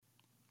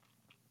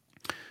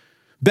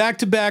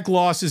Back-to-back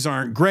losses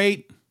aren't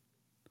great,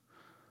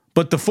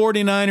 but the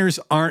 49ers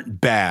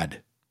aren't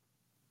bad.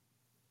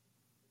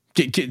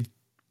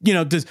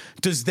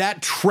 Does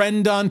that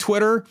trend on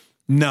Twitter?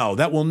 No,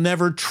 that will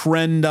never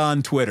trend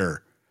on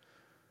Twitter.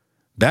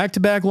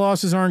 Back-to-back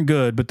losses aren't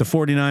good, but the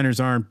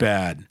 49ers aren't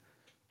bad.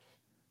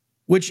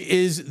 Which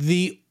is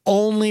the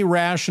only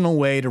rational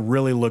way to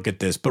really look at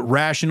this. But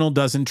rational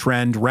doesn't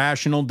trend.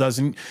 Rational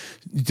doesn't.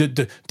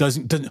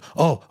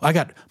 Oh, I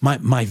got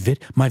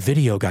my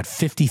video got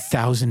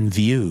 50,000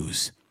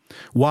 views.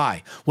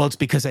 Why? Well, it's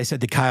because I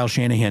said that Kyle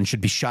Shanahan should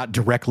be shot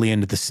directly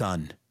into the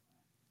sun.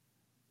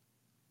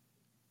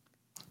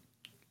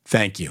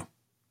 Thank you.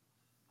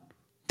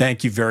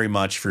 Thank you very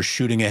much for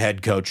shooting a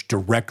head coach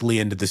directly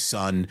into the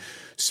sun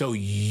so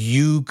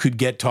you could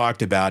get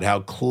talked about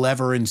how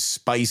clever and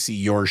spicy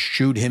your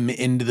shoot him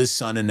into the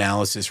sun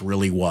analysis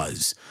really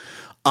was.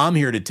 I'm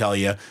here to tell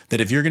you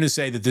that if you're going to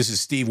say that this is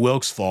Steve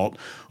Wilks' fault,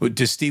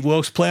 does Steve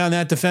Wilks play on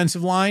that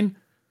defensive line?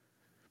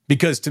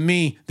 Because to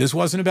me, this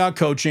wasn't about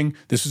coaching.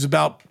 This was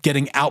about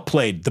getting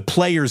outplayed. The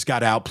players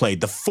got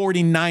outplayed. The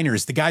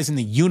 49ers, the guys in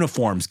the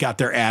uniforms got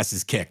their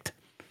asses kicked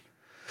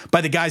by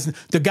the guys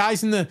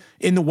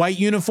in the white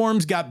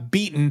uniforms got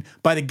beaten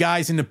by the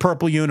guys in the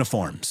purple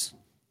uniforms.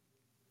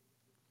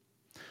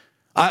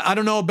 I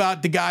don't know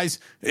about the guys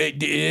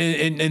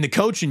in the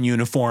coaching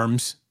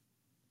uniforms.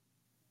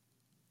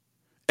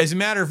 As a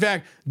matter of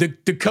fact,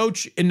 the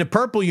coach in the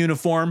purple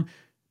uniform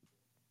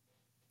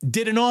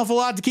did an awful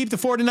lot to keep the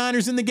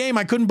 49ers in the game.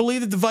 I couldn't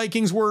believe that the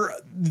Vikings were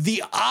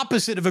the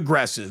opposite of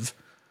aggressive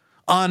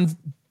on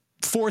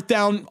fourth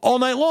down all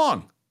night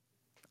long.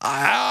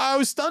 I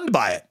was stunned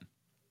by it.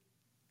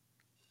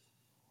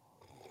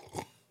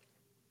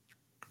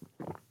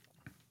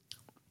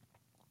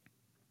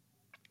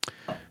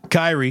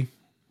 Kyrie,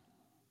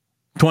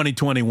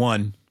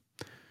 2021.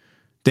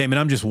 Damon,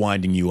 I'm just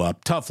winding you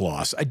up. Tough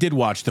loss. I did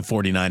watch the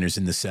 49ers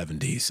in the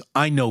 70s.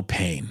 I know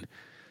pain.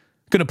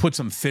 Going to put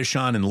some fish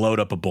on and load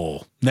up a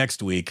bowl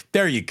next week.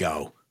 There you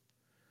go.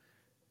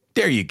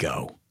 There you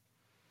go.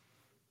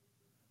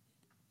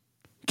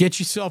 Get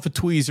yourself a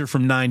tweezer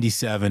from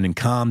 97 and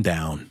calm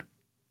down.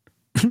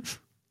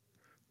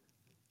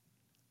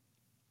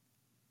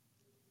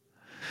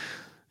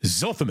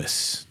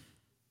 Zothamus,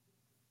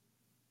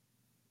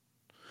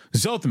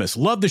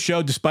 love the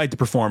show despite the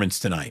performance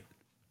tonight.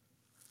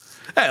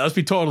 Hey, let's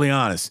be totally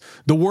honest.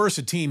 The worse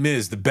a team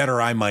is, the better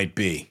I might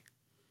be.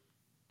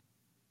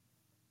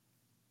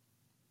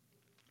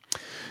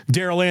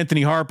 Daryl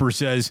Anthony Harper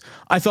says,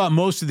 I thought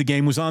most of the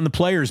game was on the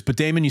players, but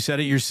Damon, you said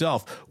it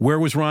yourself. Where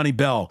was Ronnie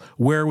Bell?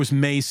 Where was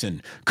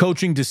Mason?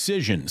 Coaching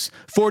decisions.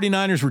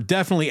 49ers were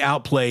definitely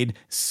outplayed,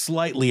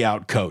 slightly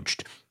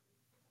outcoached.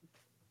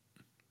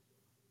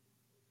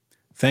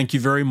 Thank you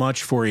very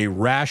much for a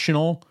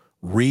rational,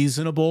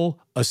 reasonable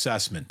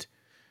assessment.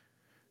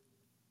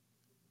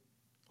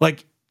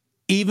 Like,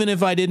 even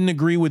if I didn't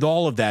agree with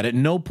all of that, at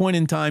no point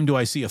in time do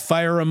I see a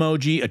fire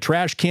emoji, a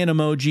trash can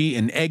emoji,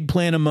 an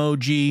eggplant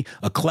emoji,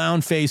 a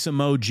clown face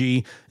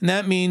emoji. And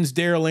that means,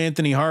 Daryl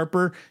Anthony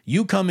Harper,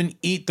 you come and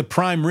eat the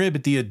prime rib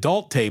at the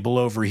adult table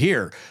over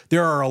here.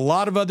 There are a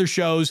lot of other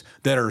shows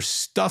that are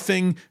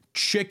stuffing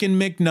chicken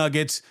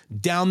McNuggets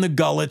down the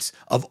gullets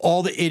of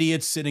all the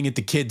idiots sitting at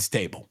the kids'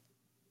 table.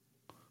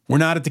 We're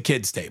not at the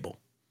kids' table.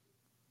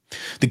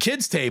 The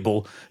kids'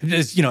 table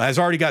has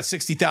already got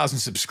 60,000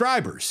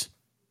 subscribers.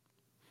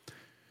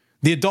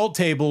 The adult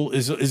table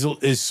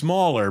is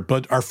smaller,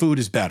 but our food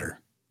is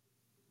better.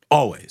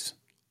 Always.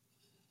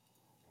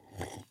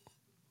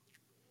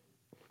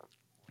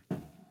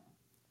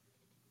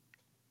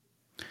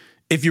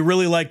 If you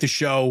really like the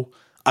show,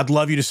 I'd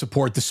love you to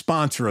support the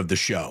sponsor of the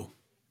show.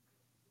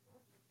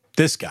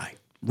 This guy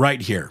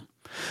right here.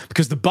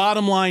 Because the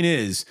bottom line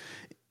is,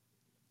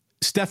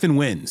 Stefan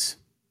wins.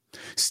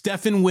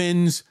 Stefan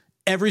wins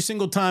every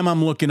single time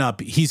I'm looking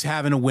up. He's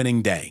having a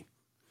winning day.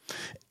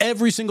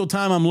 Every single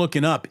time I'm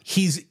looking up,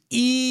 he's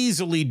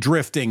easily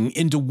drifting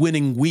into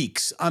winning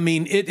weeks. I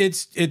mean,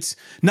 it's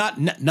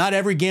not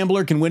every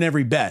gambler can win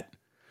every bet.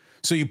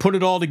 So you put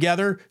it all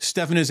together,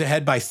 Stefan is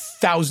ahead by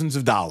thousands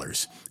of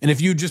dollars. And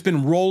if you've just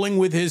been rolling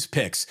with his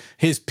picks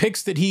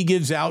that he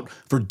gives out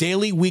for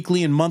daily,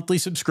 weekly, and monthly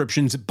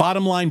subscriptions at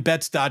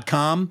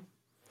bottomlinebets.com,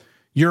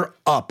 you're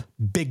up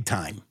big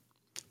time.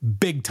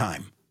 Big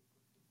time.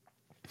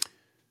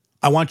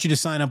 I want you to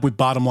sign up with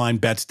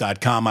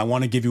bottomlinebets.com. I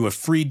want to give you a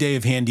free day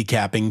of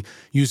handicapping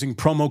using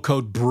promo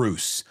code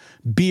Bruce,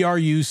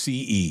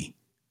 BRUCE.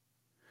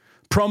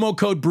 Promo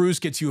code Bruce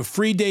gets you a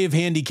free day of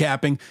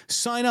handicapping.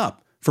 Sign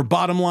up for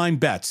Bottom Line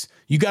Bets.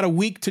 You got a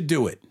week to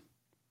do it.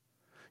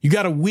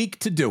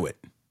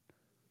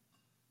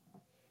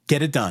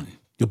 Get it done.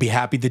 You'll be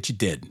happy that you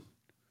did.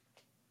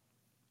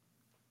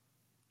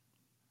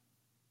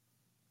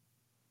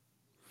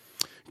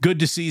 Good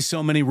to see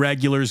so many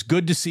regulars.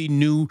 Good to see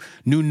new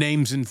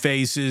names and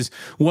faces.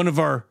 One of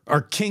our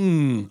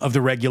king of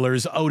the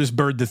regulars, Otis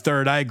Bird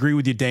III. I agree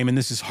with you, Damon.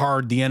 This is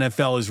hard. The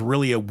NFL is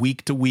really a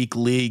week-to-week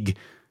league.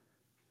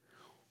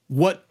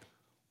 What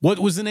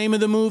was the name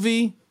of the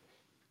movie?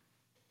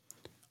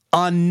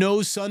 On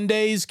No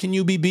Sundays Can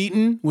You Be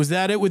Beaten? Was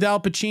that it with Al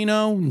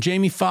Pacino and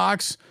Jamie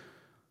Foxx?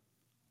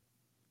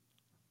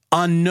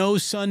 On No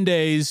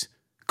Sundays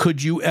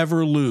Could You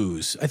Ever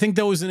Lose? I think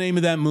that was the name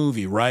of that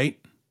movie, right?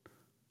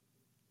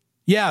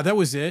 Yeah, that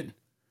was it.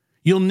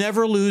 You'll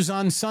Never Lose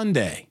on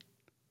Sunday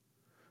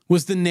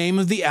was the name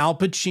of the Al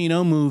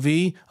Pacino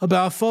movie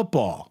about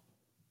football.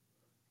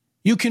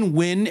 You can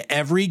win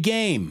every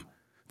game.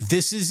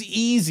 This is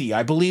easy,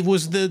 I believe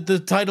was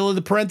the title of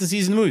the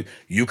parentheses in the movie.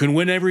 You can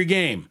win every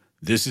game.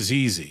 This is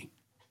easy.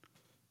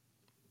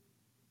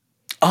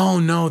 Oh,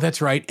 no,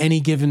 that's right. Any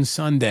Given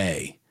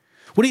Sunday.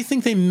 What do you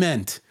think they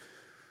meant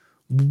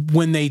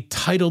when they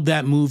titled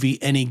that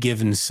movie Any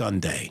Given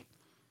Sunday?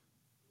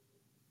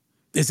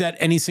 Is that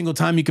any single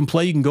time you can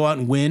play, you can go out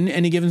and win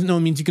any given? No, it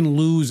means you can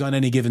lose on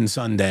any given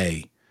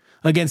Sunday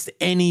against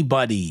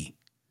anybody.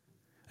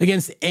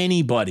 Against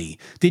anybody.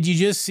 Did you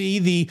just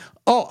see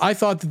I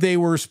thought that they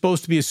were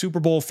supposed to be a Super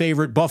Bowl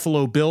favorite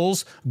Buffalo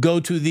Bills go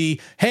to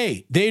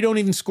hey, they don't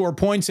even score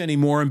points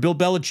anymore, and Bill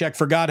Belichick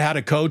forgot how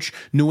to coach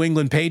New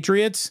England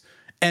Patriots,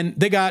 and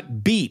they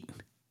got beat.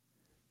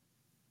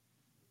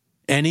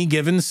 Any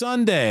Given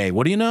Sunday.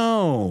 What do you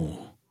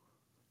know?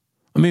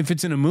 I mean, if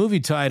it's in a movie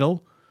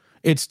title,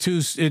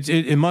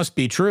 it must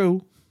be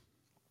true.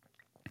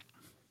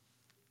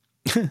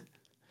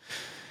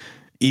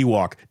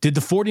 Ewok. Did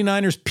the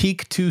 49ers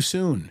peak too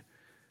soon?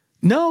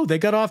 No, they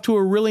got off to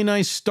a really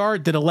nice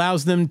start that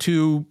allows them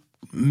to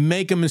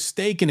make a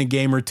mistake in a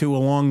game or two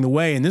along the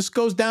way. And this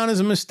goes down as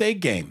a mistake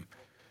game.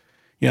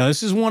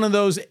 This is one of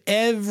those,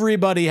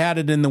 everybody had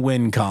it in the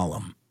win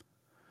column.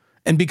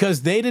 And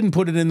because they didn't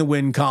put it in the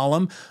win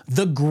column,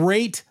 the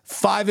great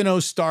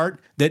 5-0 start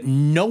that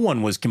no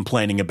one was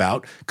complaining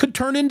about could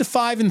turn into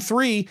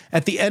 5-3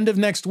 at the end of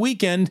next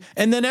weekend,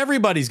 and then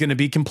everybody's going to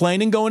be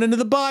complaining going into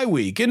the bye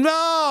week. And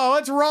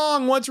what's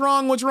wrong? What's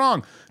wrong? What's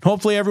wrong?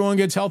 Hopefully everyone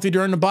gets healthy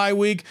during the bye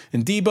week,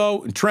 and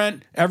Debo and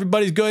Trent,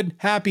 everybody's good,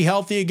 happy,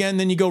 healthy again.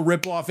 Then you go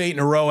rip off 8 in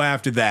a row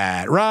after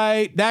that,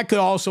 right? That could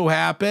also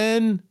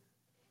happen.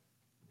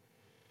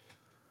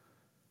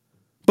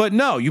 But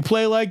no, you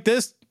play like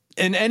this,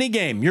 in any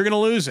game, you're going to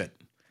lose it.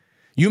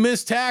 You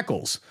miss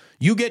tackles.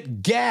 You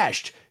get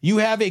gashed. You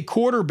have a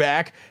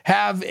quarterback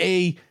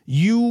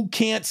you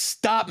can't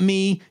stop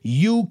me.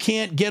 You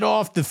can't get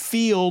off the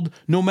field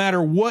no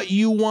matter what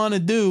you want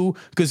to do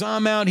because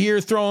I'm out here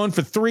throwing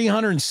for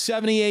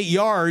 378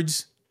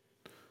 yards.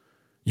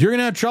 You're going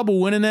to have trouble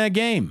winning that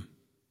game.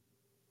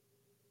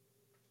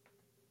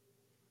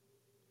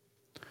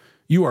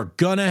 You are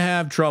going to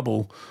have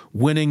trouble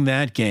winning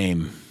that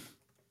game.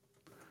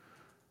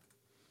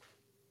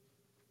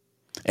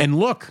 And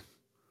look,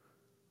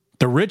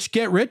 the rich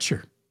get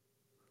richer.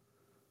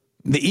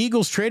 The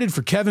Eagles traded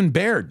for Kevin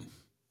Baird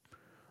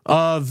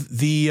of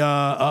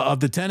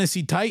the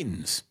Tennessee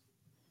Titans.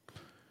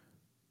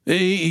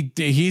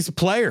 He's a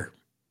player.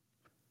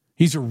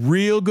 He's a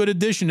real good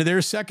addition to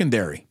their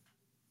secondary.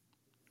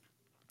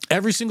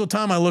 Every single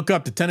time I look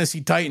up, the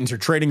Tennessee Titans are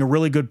trading a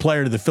really good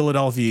player to the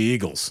Philadelphia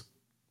Eagles.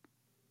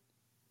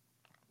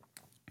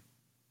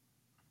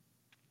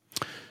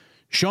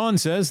 Sean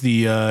says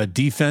the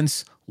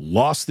defense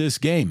lost this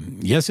game.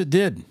 Yes, it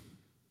did.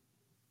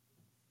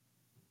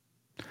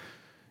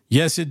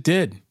 Yes, it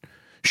did.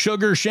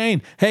 Sugar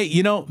Shane.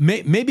 Hey,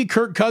 maybe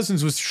Kirk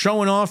Cousins was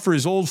showing off for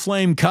his old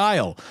flame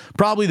Kyle.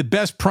 Probably the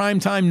best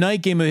primetime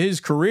night game of his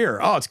career.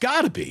 Oh, it's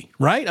got to be,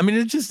 right? I mean,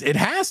 it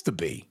has to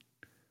be.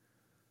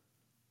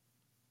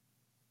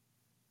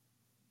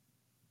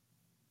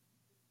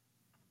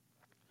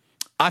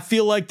 I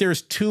feel like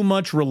there's too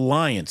much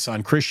reliance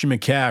on Christian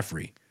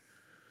McCaffrey.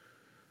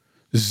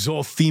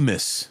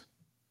 Zolthemus.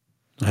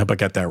 I hope I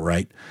got that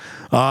right.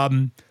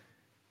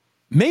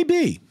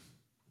 Maybe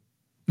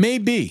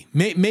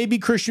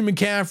Christian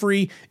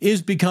McCaffrey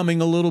is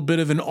becoming a little bit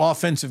of an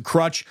offensive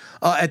crutch.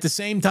 At the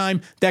same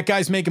time, that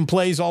guy's making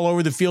plays all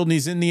over the field and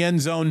he's in the end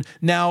zone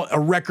now a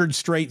record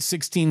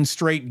 16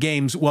 straight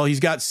games. Well, he's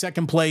got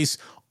second place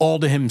all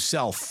to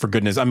himself, for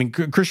goodness. I mean,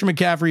 Christian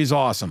McCaffrey is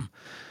awesome.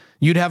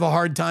 You'd have a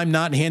hard time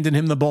not handing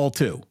him the ball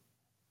too.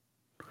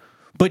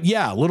 But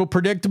yeah, a little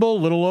predictable, a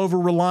little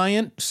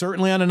over-reliant,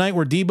 certainly on a night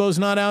where Debo's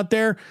not out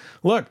there.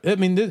 Look, I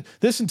mean,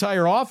 this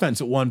entire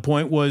offense at one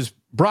point was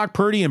Brock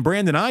Purdy and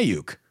Brandon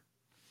Ayuk.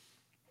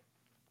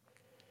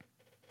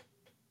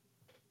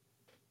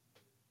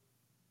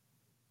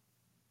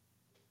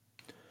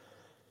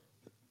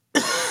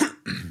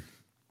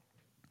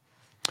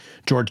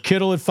 George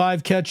Kittle had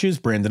 5 catches,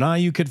 Brandon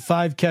Ayuk had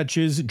 5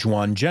 catches,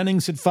 Juwan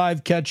Jennings had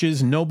 5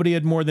 catches. Nobody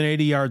had more than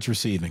 80 yards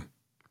receiving.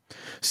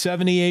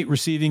 78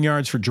 receiving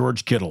yards for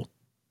George Kittle.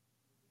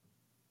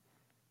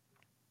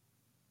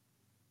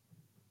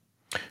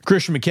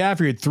 Christian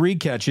McCaffrey had 3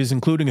 catches,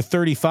 including a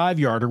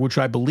 35-yarder, which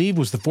I believe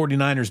was the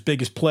 49ers'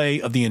 biggest play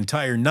of the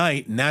entire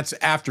night, and that's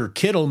after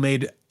Kittle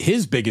made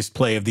his biggest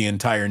play of the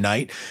entire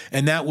night,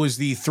 and that was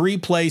the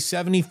 3-play,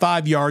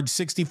 75-yard,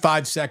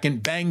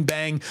 65-second,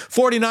 bang-bang.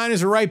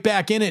 49ers are right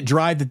back in it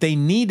drive that they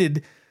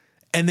needed,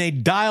 and they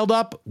dialed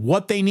up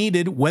what they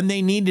needed when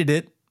they needed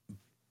it,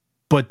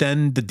 but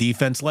then the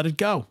defense let it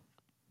go.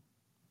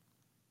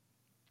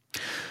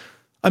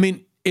 I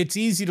mean, it's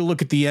easy to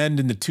look at the end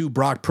and the 2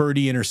 Brock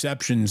Purdy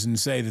interceptions and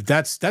say that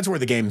that's where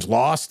the game's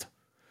lost.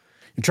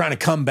 You're trying to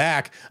come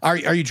back. Are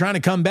you trying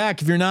to come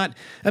back if you're not?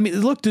 I mean,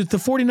 look, the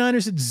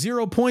 49ers had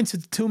 0 points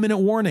at the 2-minute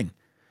warning.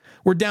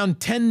 We're down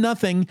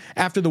 10-0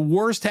 after the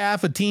worst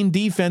half of team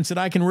defense that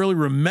I can really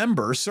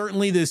remember,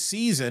 certainly this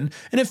season,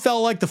 and it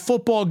felt like the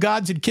football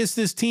gods had kissed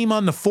this team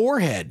on the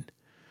forehead,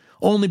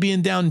 only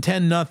being down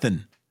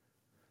 10-0.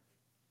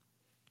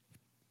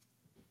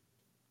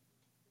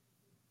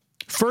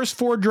 First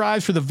 4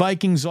 drives for the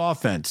Vikings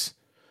offense.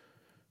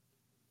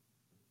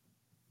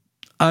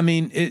 I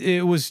mean,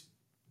 it was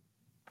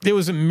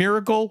a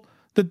miracle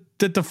that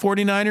the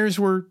 49ers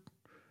were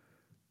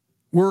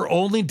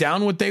only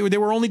down what they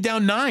were only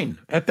down 9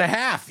 at the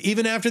half,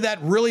 even after that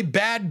really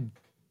bad,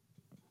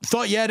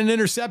 thought you had an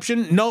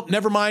interception. Nope,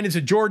 never mind. It's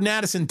a Jordan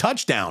Addison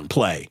touchdown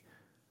play.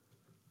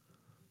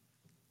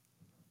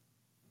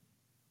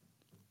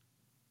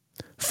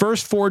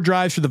 First 4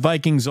 drives for the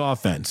Vikings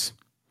offense.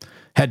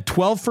 Had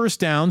 12 first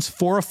downs,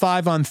 4 of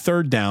 5 on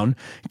third down,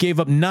 gave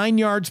up 9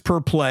 yards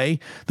per play.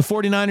 The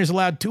 49ers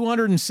allowed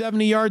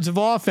 270 yards of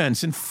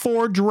offense in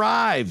 4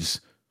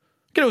 drives.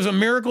 It was a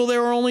miracle they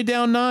were only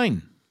down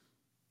 9.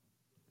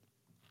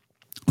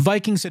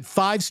 Vikings had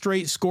 5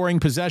 straight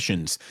scoring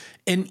possessions.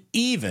 And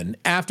even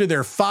after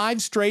their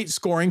 5 straight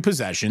scoring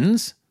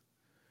possessions,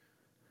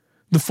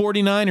 the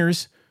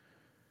 49ers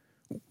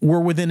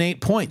were within 8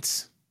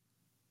 points.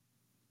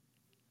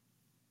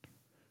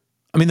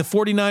 I mean, the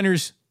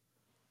 49ers,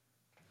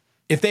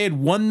 if they had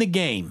won the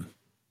game,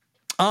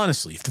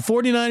 honestly, if the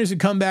 49ers had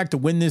come back to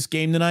win this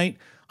game tonight,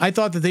 I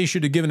thought that they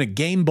should have given a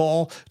game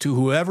ball to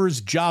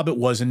whoever's job it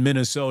was in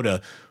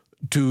Minnesota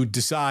to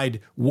decide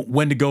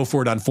when to go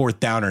for it on 4th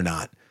down or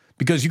not.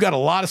 Because you got a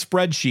lot of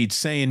spreadsheets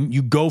saying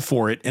you go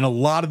for it in a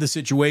lot of the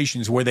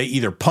situations where they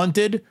either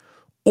punted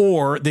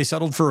or they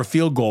settled for a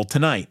field goal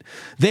tonight.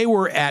 They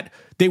were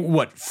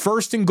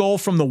first and goal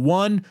from the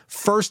 1,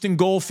 first and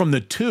goal from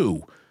the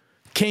 2.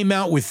 Came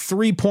out with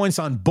 3 points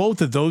on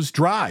both of those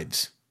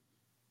drives.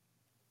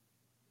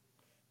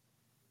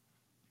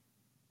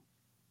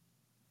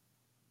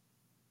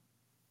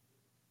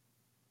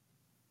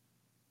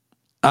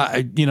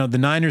 The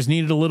Niners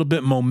needed a little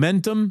bit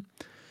momentum.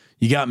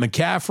 You got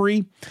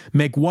McCaffrey,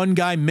 make one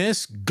guy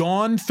miss,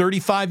 gone,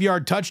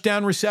 35-yard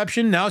touchdown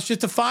reception. Now it's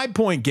just a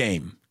 5-point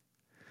game.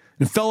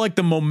 It felt like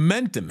the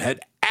momentum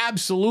had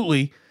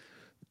absolutely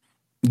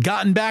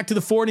gotten back to the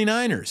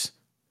 49ers.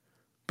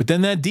 But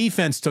then that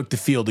defense took the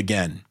field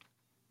again,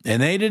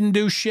 and they didn't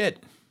do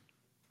shit.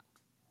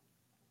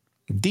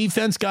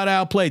 Defense got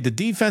outplayed. The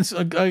defense,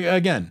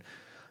 again,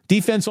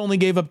 defense only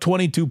gave up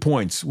 22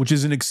 points, which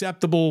is an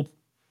acceptable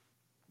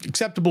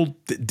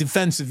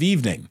defensive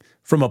evening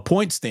from a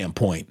point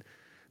standpoint.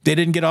 They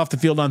didn't get off the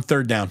field on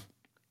 3rd down.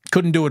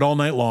 Couldn't do it all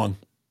night long.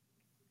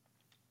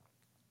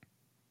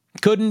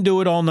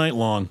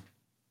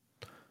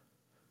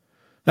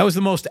 That was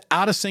the most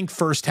out-of-sync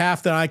first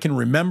half that I can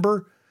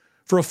remember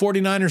for a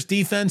 49ers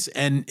defense,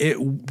 and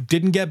it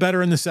didn't get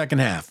better in the second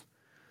half.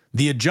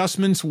 The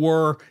adjustments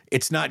were,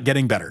 it's not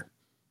getting better.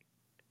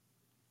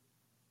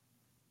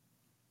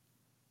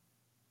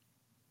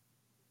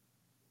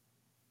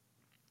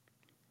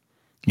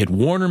 You had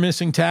Warner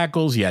missing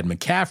tackles. You had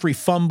McCaffrey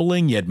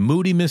fumbling. You had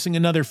Moody missing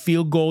another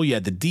field goal. You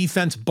had the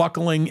defense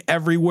buckling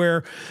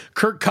everywhere.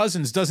 Kirk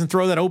Cousins doesn't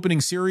throw that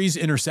opening series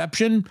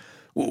interception.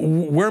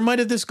 Where might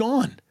have this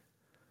gone?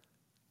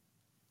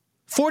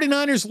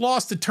 49ers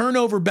lost the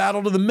turnover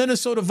battle to the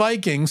Minnesota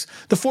Vikings.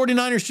 The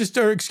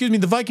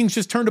Vikings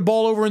just turned a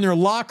ball over in their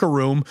locker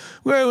room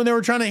when they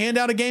were trying to hand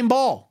out a game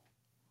ball.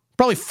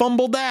 Probably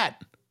fumbled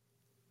that.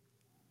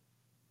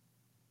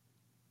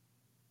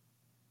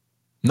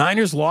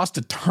 Niners lost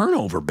a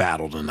turnover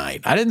battle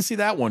tonight. I didn't see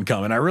that one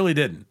coming. I really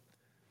didn't.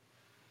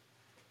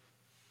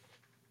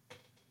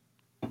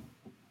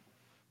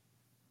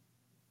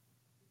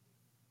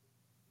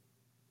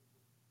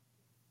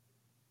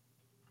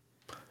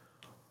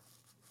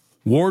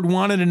 Ward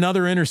wanted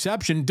another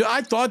interception.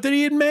 I thought that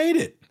he had made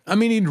it. I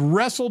mean, he'd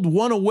wrestled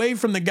one away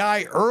from the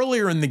guy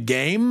earlier in the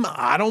game.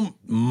 I don't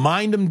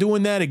mind him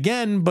doing that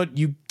again, but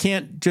you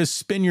can't just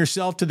spin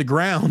yourself to the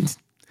ground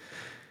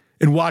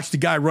and watch the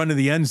guy run to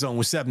the end zone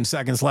with 7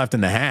 seconds left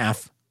in the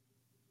half.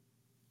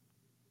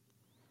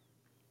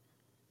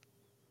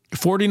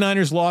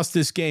 49ers lost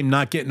this game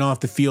not getting off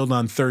the field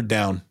on 3rd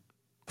down.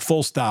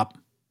 Full stop.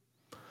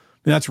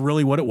 And that's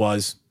really what it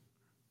was.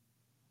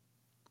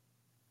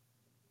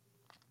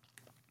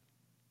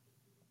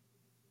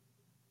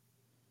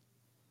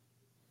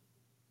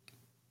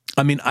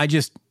 I mean, I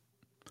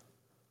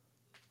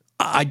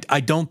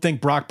don't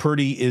think Brock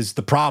Purdy is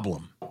the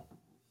problem.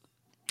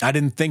 I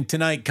didn't think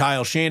tonight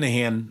Kyle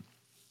Shanahan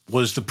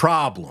was the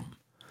problem.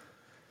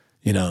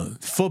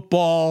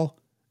 Football,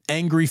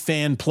 angry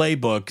fan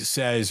playbook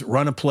says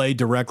run a play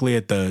directly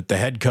at the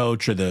head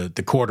coach or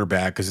the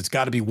quarterback because it's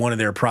got to be one of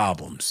their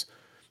problems.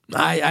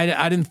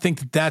 I didn't think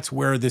that that's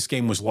where this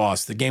game was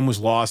lost. The game was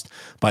lost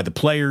by the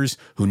players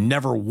who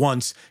never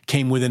once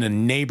came within a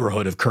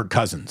neighborhood of Kirk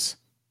Cousins.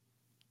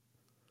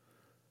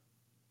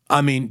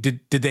 I mean,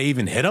 did they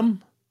even hit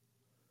him?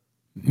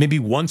 Maybe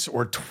once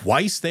or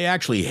twice they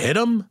actually hit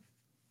him?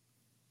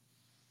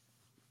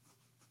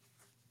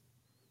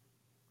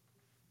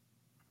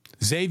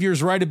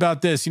 Xavier's right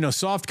about this. You know,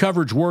 soft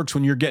coverage works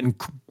when you're getting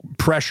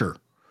pressure.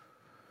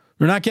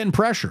 You're not getting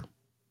pressure.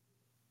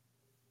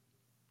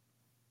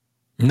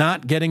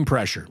 Not getting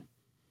pressure.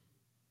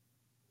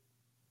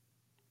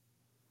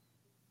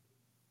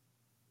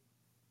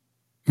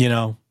 You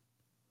know,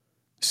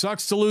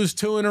 sucks to lose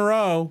 2 in a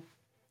row.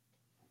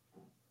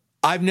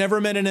 I've never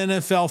met an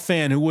NFL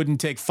fan who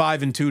wouldn't take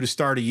 5-2 to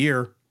start a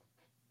year.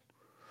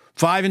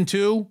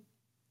 5-2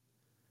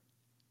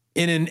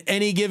 in an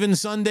any given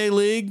Sunday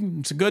league.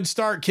 It's a good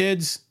start,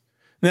 kids.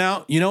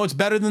 Now, you know what's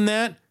better than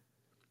that?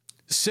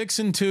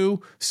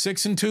 6-2.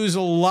 6-2 is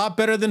a lot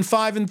better than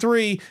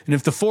 5-3. And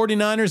if the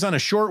 49ers on a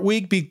short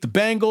week beat the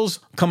Bengals,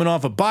 coming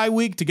off a bye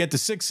week to get to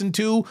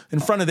 6-2 in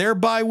front of their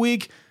bye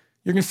week,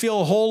 you're going to feel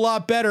a whole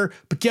lot better.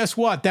 But guess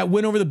what? That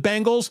win over the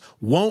Bengals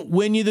won't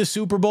win you the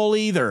Super Bowl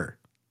either.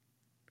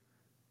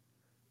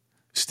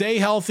 Stay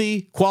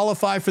healthy,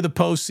 qualify for the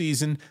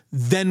postseason,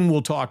 then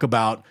we'll talk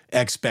about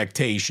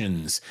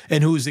expectations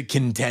and who's a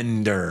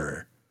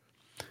contender.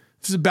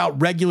 This is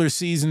about regular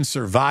season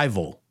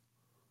survival.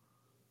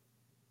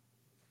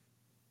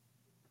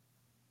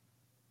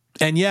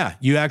 And yeah,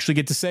 you actually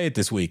get to say it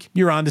this week.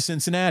 You're on to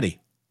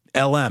Cincinnati.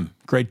 LM.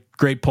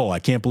 Great pull. I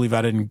can't believe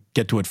I didn't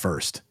get to it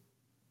first.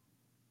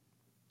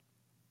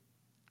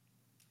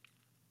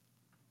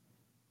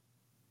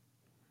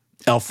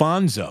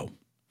 Alfonso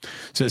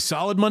says,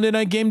 solid Monday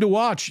night game to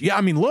watch. Yeah,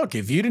 I mean, look,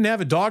 if you didn't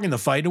have a dog in the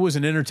fight, it was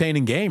an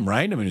entertaining game,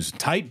 right? I mean, it was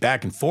tight,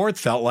 back and forth.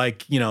 Felt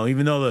like, you know,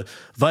 even though the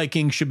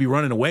Vikings should be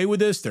running away with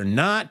this, they're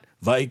not.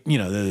 You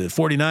know, the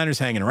 49ers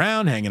hanging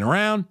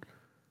around.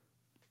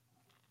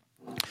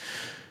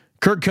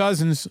 Kirk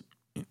Cousins,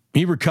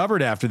 he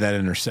recovered after that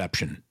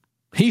interception.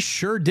 He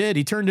sure did.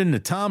 He turned into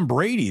Tom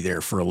Brady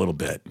there for a little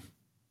bit.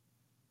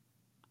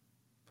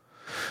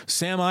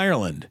 Sam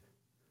Ireland.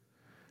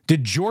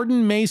 Did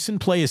Jordan Mason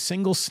play a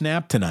single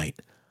snap tonight?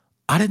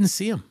 I didn't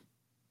see him.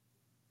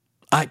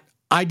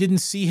 I didn't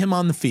see him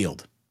on the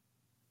field.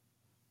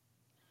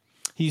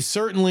 He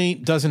certainly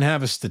doesn't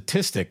have a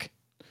statistic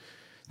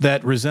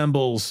that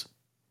resembles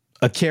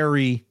a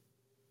carry,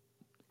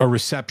 a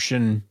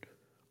reception,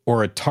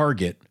 or a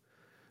target.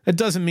 That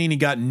doesn't mean he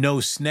got no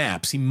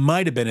snaps. He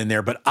might have been in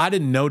there, but I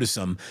didn't notice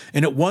him.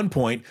 And at one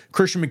point,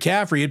 Christian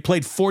McCaffrey had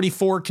played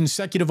 44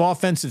 consecutive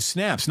offensive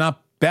snaps.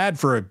 Not bad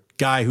for a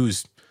guy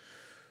who's,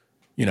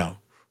 you know,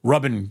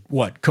 rubbing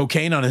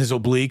cocaine on his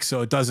oblique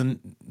so it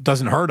doesn't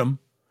hurt him.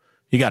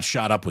 He got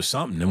shot up with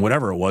something, and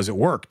whatever it was, it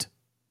worked.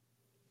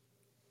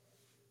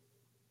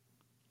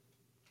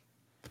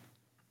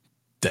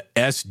 The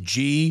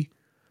SG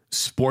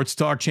Sports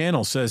Talk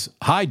channel says,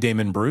 hi,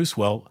 Damon Bruce.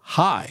 Well,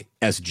 hi,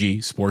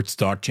 SG Sports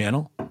Talk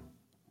channel.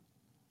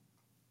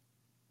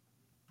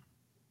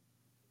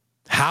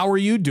 How are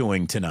you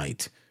doing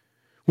tonight?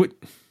 What?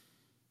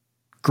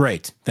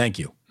 Great. Thank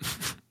you.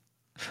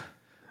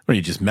 What, are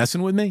you just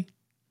messing with me?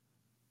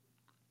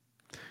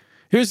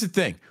 Here's the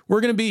thing. We're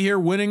going to be here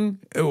win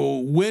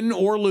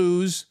or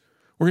lose.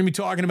 We're going to be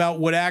talking about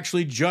what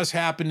actually just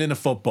happened in a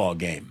football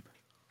game.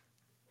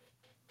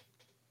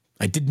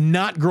 I did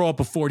not grow up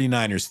a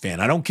 49ers fan.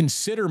 I don't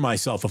consider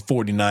myself a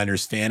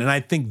 49ers fan, and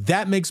I think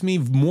that makes me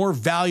more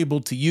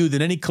valuable to you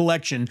than any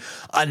collection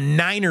of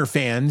Niner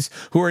fans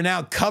who are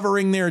now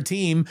covering their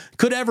team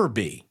could ever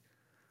be.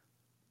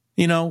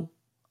 You know,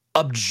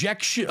 objective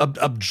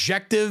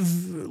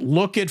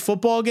look at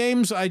football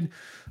games,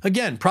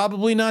 again,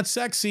 probably not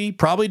sexy,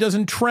 probably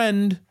doesn't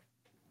trend.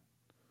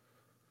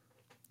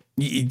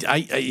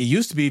 It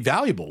used to be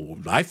valuable,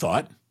 I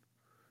thought.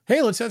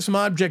 Hey, let's have some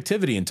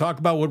objectivity and talk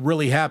about what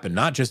really happened,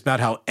 not just about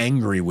how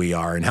angry we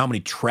are and how many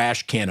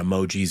trash can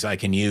emojis I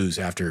can use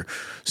after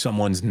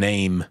someone's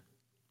name.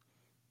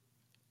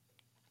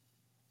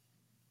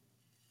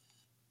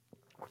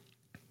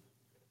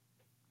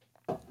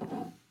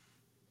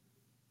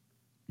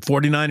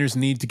 '49ers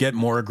need to get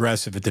more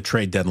aggressive at the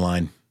trade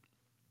deadline.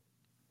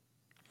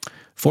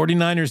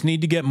 '49ers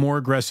need to get more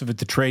aggressive at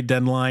the trade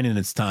deadline, and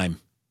it's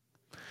time.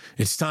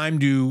 It's time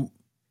to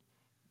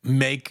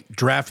make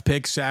draft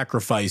pick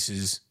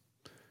sacrifices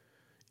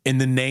in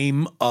the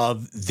name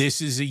of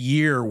this is a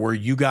year where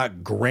you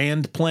got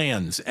grand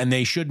plans, and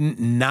they shouldn't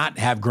not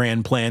have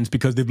grand plans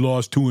because they've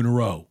lost 2 in a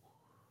row.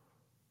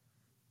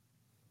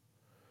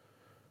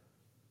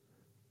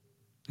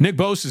 Nick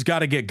Bosa's got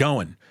to get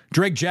going.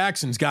 Drake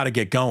Jackson's got to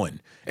get going.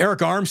 Eric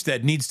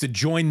Armstead needs to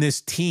join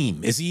this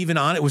team. Is he even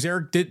on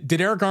it?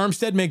 Did Eric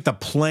Armstead make the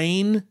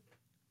plane?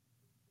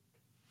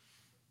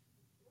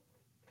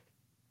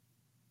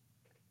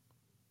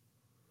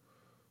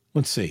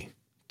 Let's see.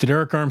 Did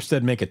Eric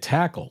Armstead make a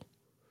tackle?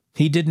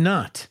 He did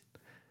not.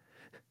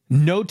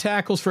 No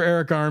tackles for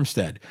Eric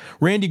Armstead.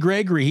 Randy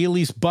Gregory, he at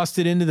least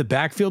busted into the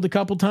backfield a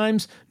couple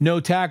times. No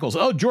tackles.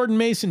 Oh, Jordan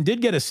Mason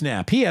did get a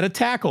snap. He had a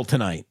tackle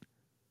tonight.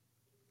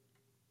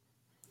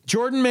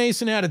 Jordan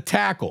Mason had a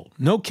tackle.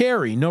 No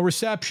carry, no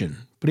reception,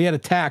 but he had a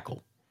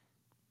tackle.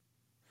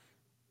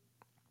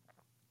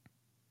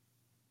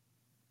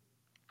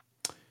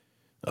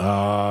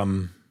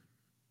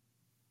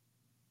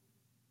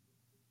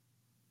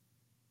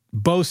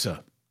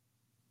 Bosa,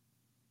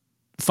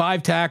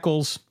 5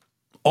 tackles,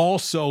 all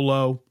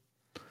solo,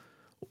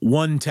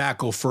 1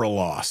 tackle for a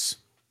loss.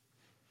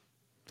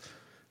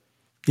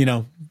 You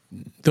know,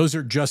 those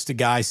are just a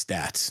guy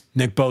stats.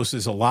 Nick Bosa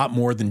is a lot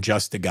more than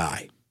just a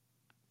guy.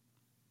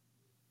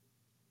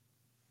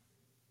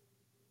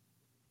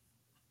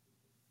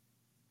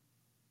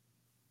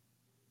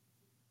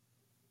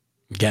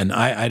 Again,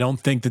 I don't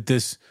think that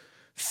this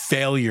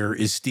failure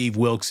is Steve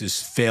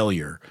Wilks'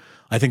 failure.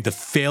 I think the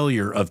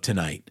failure of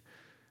tonight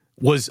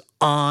was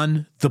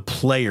on the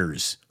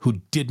players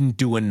who didn't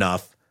do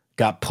enough,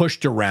 got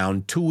pushed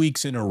around 2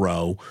 weeks in a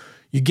row.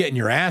 You're getting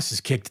your asses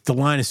kicked at the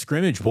line of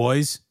scrimmage,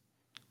 boys.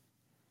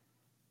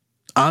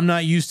 I'm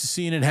not used to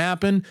seeing it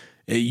happen.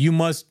 You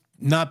must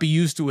not be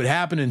used to it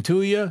happening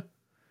to you,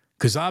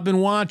 because I've been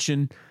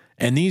watching,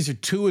 and these are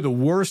 2 of the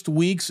worst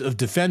weeks of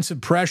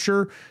defensive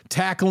pressure,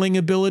 tackling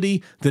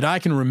ability that I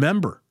can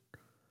remember.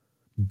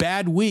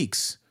 Bad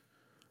weeks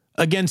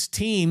against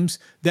teams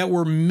that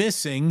were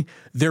missing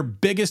their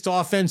biggest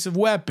offensive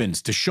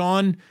weapons.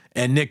 Deshaun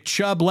and Nick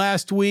Chubb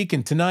last week,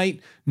 and tonight,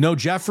 no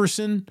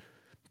Jefferson.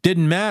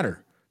 Didn't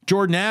matter.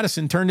 Jordan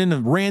Addison turned into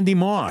Randy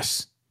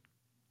Moss.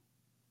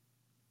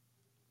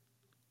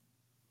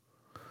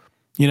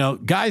 You know,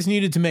 guys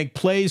needed to make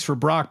plays for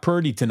Brock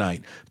Purdy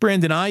tonight.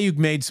 Brandon Ayuk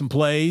made some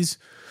plays.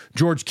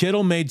 George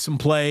Kittle made some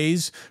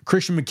plays.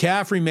 Christian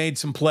McCaffrey made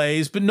some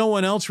plays, but no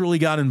one else really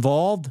got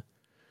involved.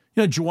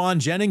 You know, Juwan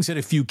Jennings had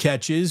a few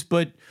catches,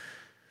 but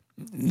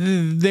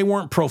they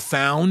weren't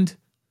profound.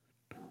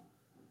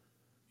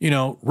 You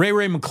know, Ray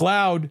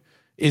McLeod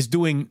is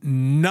doing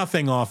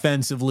nothing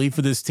offensively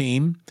for this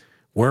team.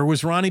 Where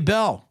was Ronnie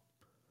Bell?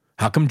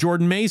 How come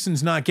Jordan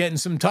Mason's not getting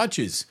some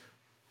touches?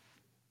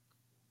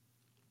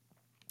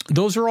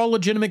 Those are all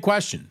legitimate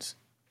questions.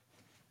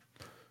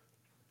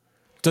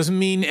 Doesn't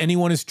mean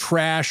anyone is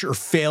trash or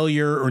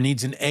failure or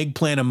needs an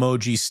eggplant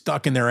emoji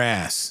stuck in their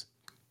ass.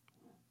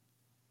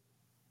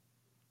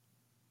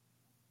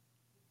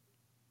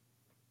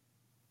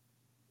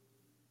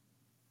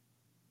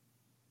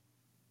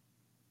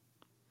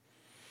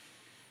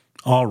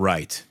 All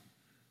right.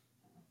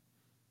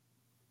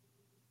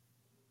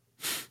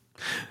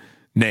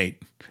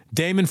 Nate,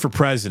 Damon for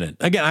president.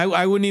 Again,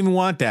 I wouldn't even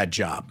want that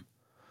job.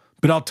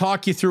 But I'll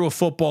talk you through a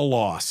football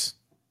loss.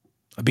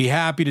 I'd be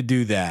happy to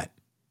do that.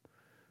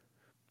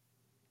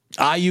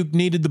 Ayuk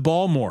needed the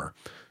ball more.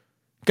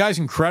 Guy's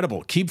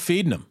incredible. Keep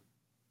feeding him.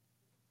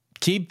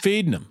 Keep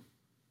feeding him.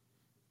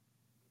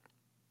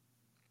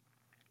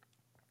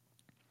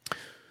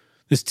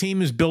 This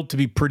team is built to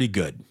be pretty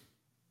good.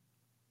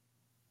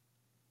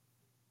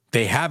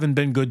 They haven't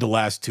been good the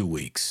last 2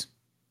 weeks.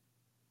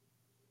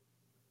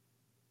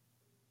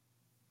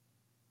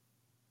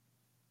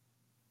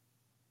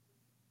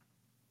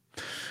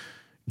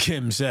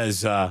 Kim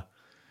says,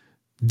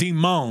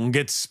 Dimon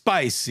gets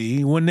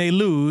spicy when they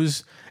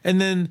lose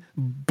and then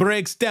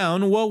breaks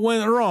down what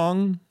went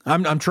wrong.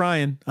 I'm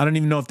trying. I don't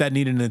even know if that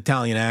needed an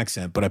Italian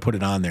accent, but I put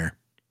it on there.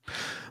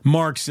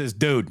 Mark says,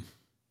 dude,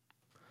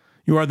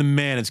 you are the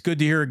man. It's good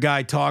to hear a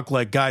guy talk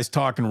like guys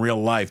talk in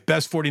real life.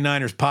 Best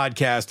 49ers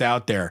podcast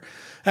out there.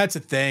 That's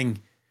a thing.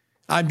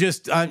 I don't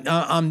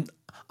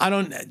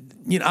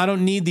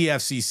need the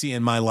FCC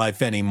in my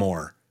life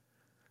anymore.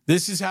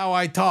 This is how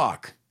I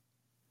talk.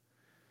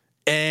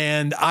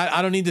 And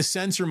I don't need to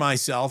censor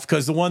myself,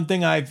 because the one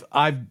thing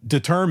I've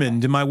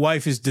determined, and my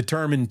wife is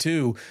determined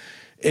too,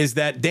 is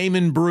that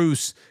Damon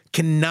Bruce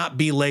cannot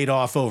be laid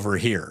off over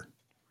here.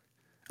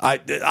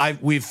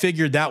 We've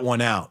figured that one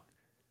out.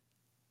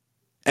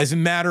 As a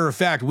matter of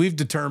fact, we've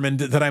determined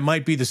that I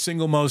might be the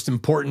single most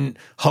important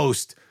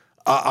host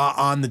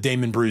on the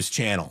Damon Bruce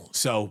channel.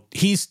 So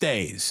he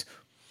stays.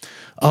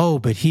 Oh,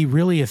 but he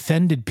really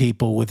offended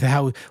people with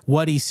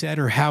what he said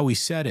or how he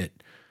said it.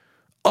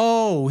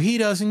 Oh, he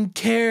doesn't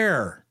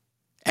care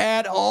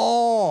at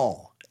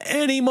all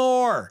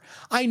anymore.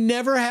 I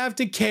never have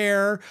to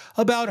care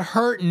about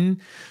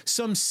hurting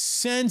some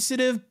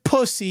sensitive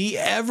pussy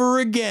ever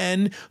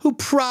again who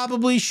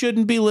probably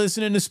shouldn't be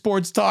listening to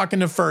sports talk in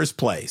the first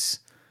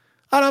place.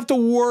 I don't have to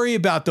worry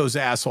about those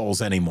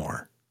assholes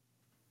anymore.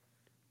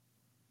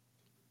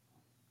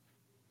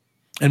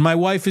 And my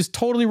wife is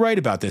totally right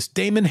about this.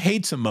 Damon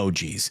hates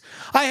emojis.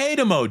 I hate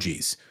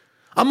emojis.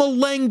 I'm a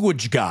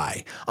language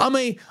guy.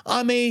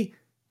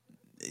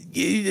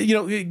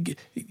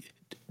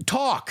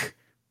 Talk.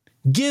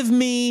 Give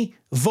me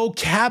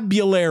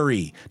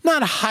vocabulary,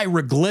 not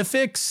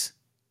hieroglyphics.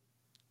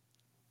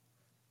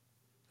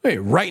 Wait,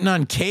 writing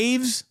on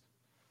caves?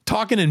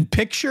 Talking in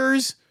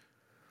pictures?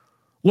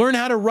 Learn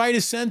how to write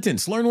a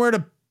sentence. Learn where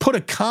to put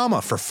a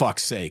comma, for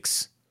fuck's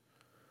sakes.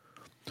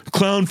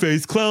 Clown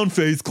face, clown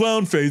face,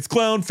 clown face,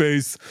 clown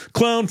face,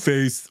 clown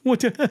face.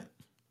 What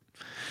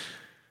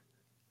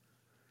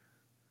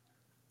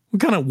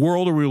kind of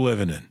world are we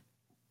living in?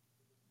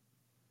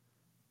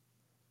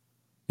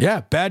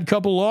 Yeah, bad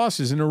couple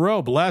losses in a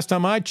row. But last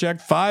time I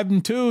checked,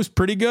 5-2 is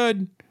pretty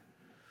good.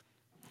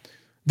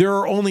 There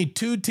are only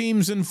 2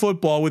 teams in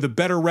football with a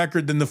better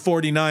record than the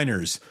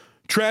 49ers.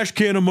 Trash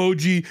can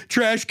emoji,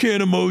 trash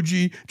can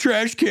emoji,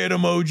 trash can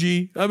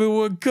emoji. I mean,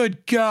 well,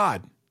 good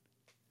God.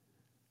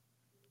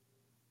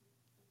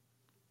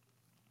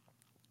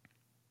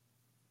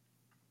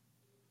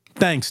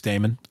 Thanks,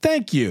 Damon.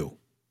 Thank you.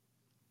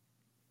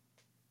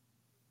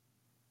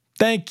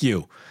 Thank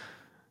you.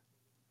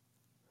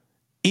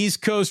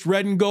 East Coast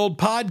Red and Gold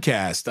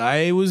podcast.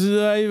 I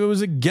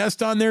was a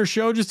guest on their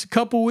show just a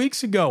couple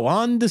weeks ago.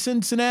 On to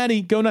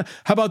Cincinnati. How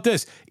about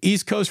this?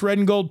 East Coast Red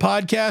and Gold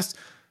podcast.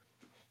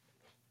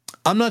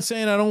 I'm not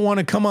saying I don't want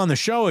to come on the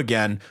show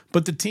again,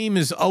 but the team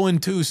is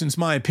 0-2 since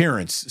my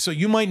appearance. So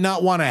you might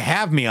not want to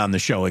have me on the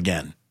show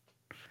again.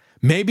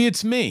 Maybe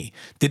it's me.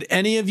 Did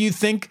any of you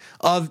think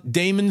of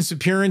Damon's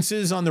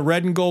appearances on the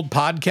Red and Gold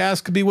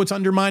podcast could be what's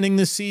undermining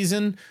this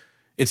season?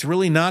 It's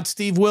really not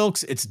Steve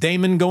Wilks. It's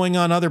Damon going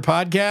on other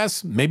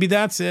podcasts. Maybe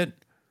that's it.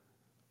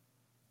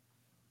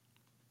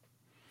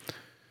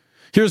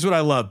 Here's what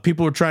I love.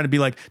 People are trying to be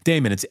like,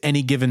 Damon, it's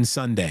any given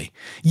Sunday.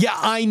 Yeah,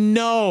 I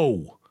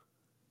know.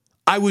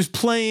 I was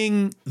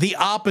playing the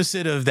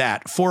opposite of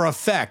that for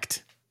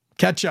effect.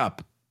 Catch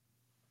up.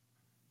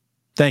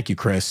 Thank you,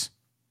 Chris.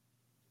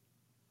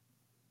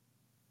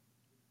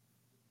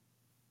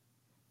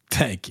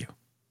 Thank you.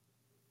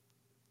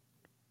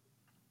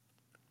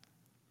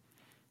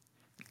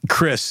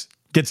 Chris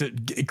gets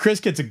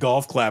a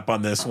golf clap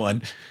on this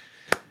one.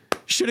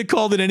 Should have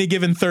called it any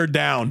given third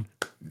down.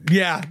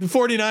 Yeah, the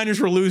 49ers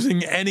were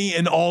losing any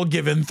and all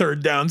given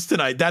third downs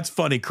tonight. That's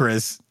funny,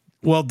 Chris.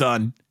 Well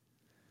done.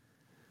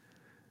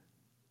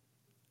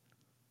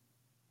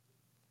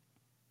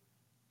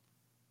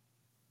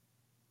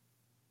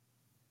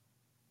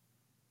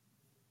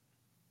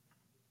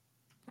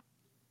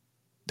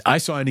 I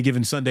saw Any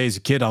Given Sunday as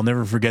a kid. I'll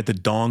never forget the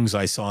dongs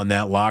I saw in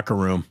that locker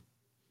room.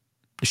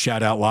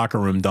 Shout out locker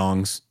room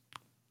dongs.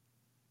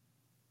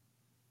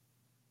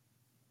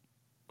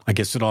 I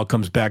guess it all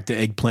comes back to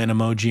eggplant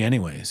emoji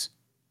anyways.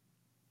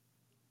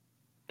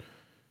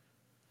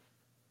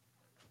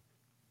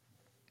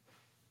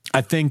 I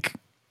think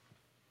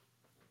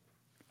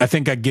I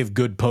give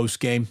good post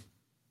game.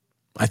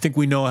 I think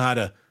we know how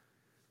to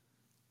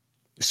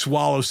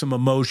swallow some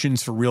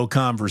emotions for real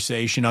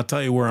conversation. I'll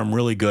tell you where I'm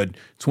really good.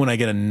 It's when I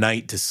get a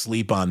night to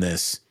sleep on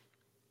this.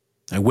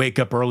 I wake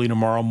up early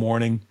tomorrow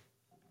morning,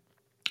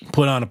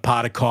 put on a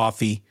pot of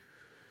coffee.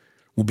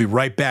 We'll be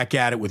right back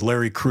at it with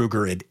Larry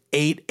Krueger at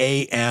 8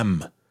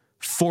 a.m.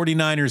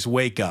 49ers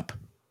wake up.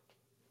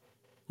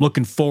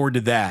 Looking forward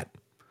to that.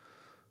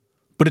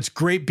 But it's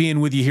great being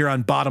with you here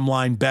on Bottom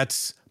Line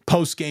Bets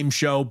post-game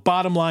show,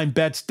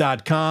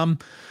 bottomlinebets.com.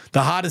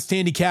 The hottest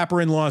handicapper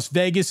in Las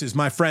Vegas is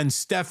my friend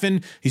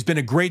Stefan. He's been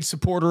a great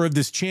supporter of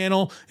this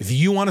channel. If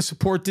you want to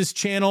support this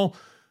channel,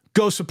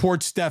 go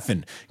support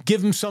Stefan.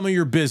 Give him some of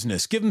your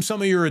business. Give him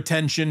some of your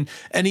attention.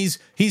 And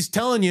he's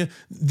telling you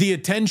the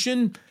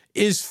attention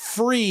is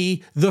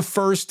free the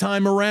first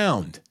time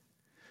around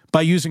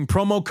by using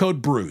promo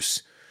code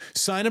Bruce.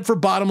 Sign up for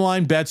Bottom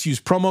Line Bets.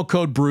 Use promo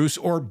code Bruce.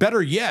 Or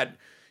better yet,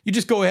 you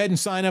just go ahead and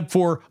sign up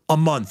for a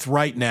month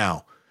right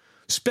now.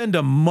 Spend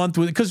a month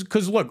with it.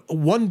 Because look,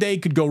 one day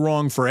could go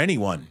wrong for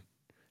anyone.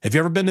 Have you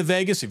ever been to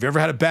Vegas? Have you ever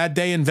had a bad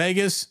day in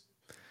Vegas?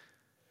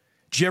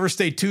 Did you ever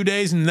stay 2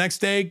 days and the next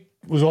day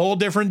was a whole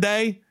different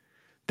day?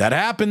 That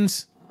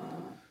happens.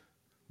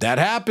 That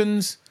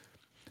happens.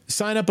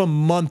 Sign up a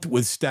month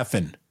with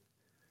Stefan.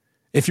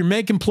 If you're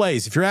making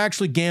plays, if you're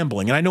actually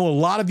gambling, and I know a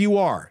lot of you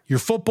are, you're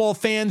football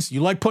fans,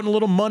 you like putting a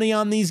little money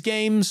on these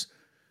games,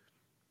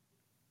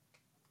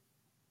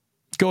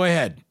 go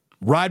ahead.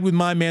 Ride with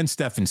my man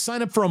Stefan.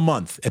 Sign up for a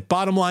month at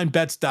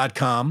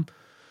bottomlinebets.com.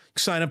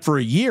 Sign up for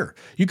a year.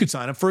 You could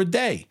sign up for a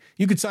day.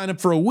 You could sign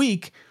up for a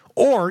week.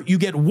 Or you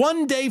get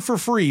 1 day for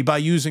free by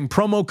using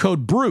promo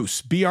code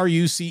Bruce,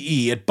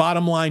 B-R-U-C-E, at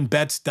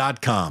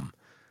bottomlinebets.com.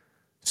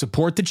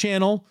 Support the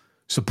channel.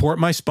 Support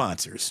my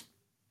sponsors.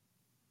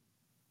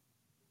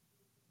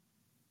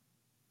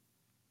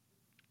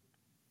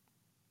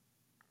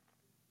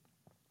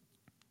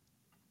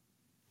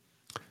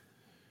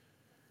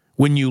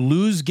 When you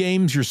lose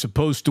games you're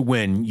supposed to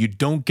win, you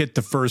don't get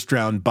the first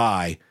round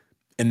bye,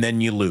 and then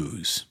you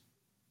lose.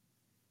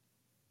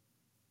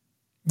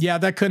 Yeah,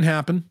 that could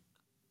happen.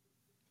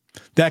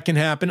 That can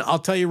happen. I'll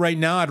tell you right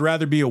now, I'd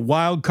rather be a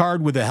wild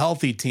card with a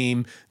healthy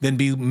team than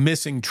be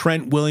missing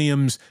Trent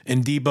Williams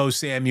and Deebo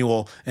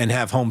Samuel and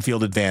have home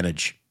field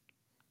advantage.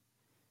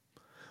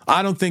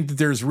 I don't think that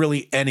there's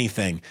really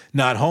anything,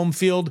 not home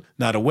field,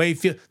 not away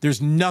field. There's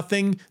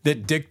nothing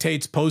that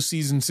dictates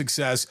postseason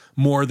success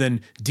more than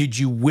did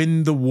you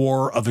win the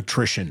war of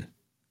attrition?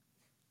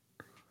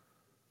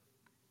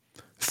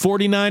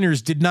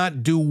 49ers did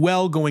not do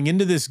well going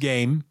into this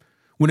game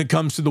when it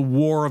comes to the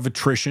war of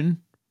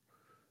attrition.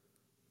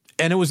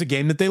 And it was a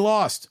game that they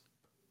lost.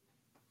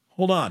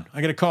 Hold on,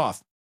 I got a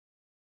cough.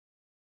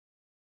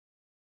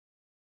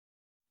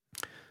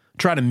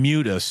 Try to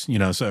mute us,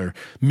 so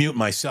mute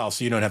myself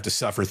so you don't have to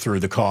suffer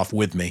through the cough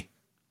with me.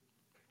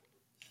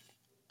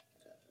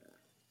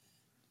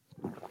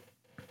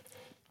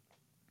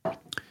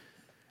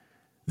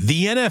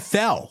 The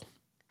NFL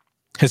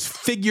has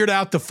figured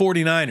out the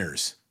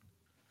 49ers.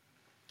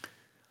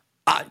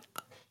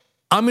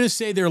 I'm going to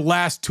say their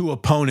last two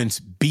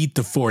opponents beat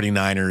the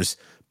 49ers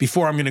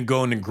before I'm going to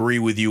go and agree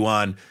with you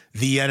on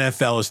the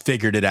NFL has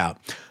figured it out.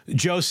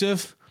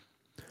 Joseph,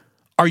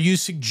 are you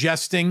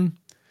suggesting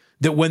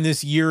that when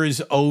this year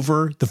is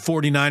over, the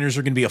 49ers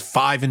are going to be a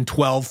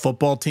 5-12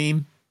 football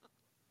team?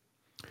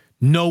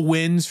 No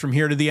wins from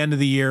here to the end of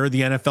the year.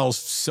 The NFL's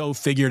so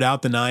figured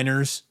out the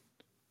Niners.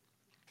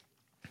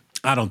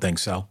 I don't think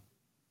so.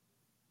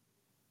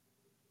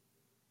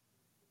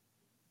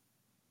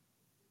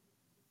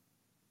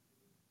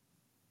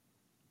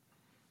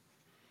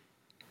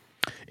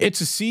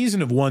 It's a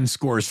season of one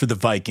scores for the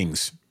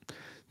Vikings.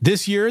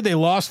 This year, they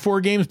lost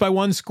 4 games by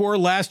one score.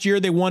 Last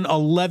year, they won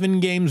 11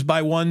 games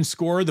by one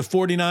score. The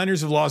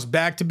 49ers have lost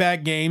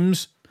back-to-back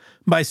games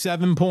by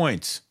 7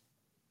 points.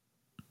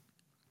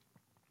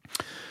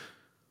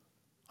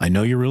 I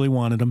know you really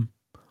wanted them.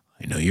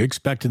 I know you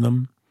expected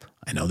them.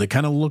 I know they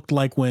kind of looked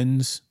like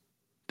wins.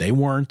 They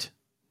weren't.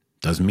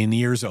 Doesn't mean the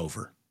year's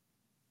over.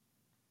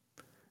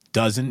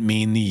 Doesn't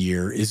mean the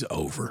year is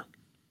over.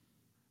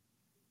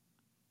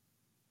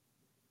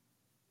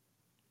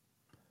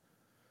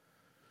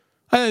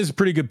 I think there's a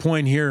pretty good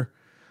point here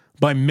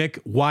by Mick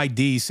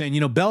YD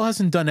saying, Bell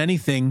hasn't done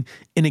anything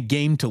in a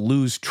game to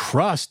lose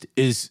trust.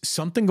 Is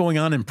something going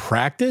on in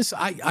practice?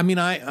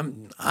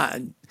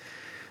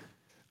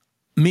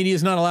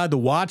 Media's not allowed to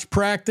watch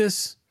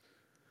practice.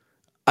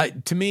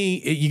 To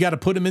me, you got to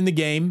put him in the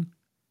game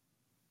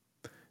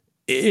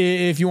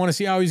if you want to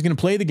see how he's going to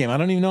play the game. I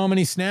don't even know how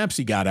many snaps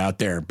he got out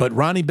there. But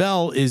Ronnie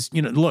Bell is,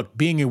 look,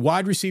 being a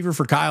wide receiver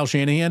for Kyle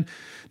Shanahan,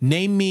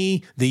 name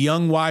me the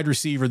young wide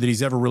receiver that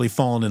he's ever really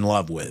fallen in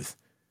love with.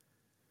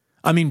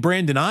 I mean,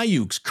 Brandon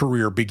Ayuk's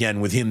career began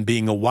with him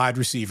being a wide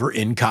receiver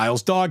in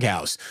Kyle's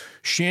doghouse.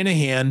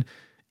 Shanahan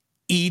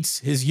eats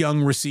his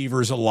young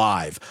receivers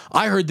alive.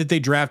 I heard that they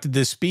drafted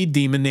this speed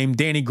demon named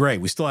Danny Gray.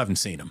 We still haven't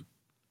seen him.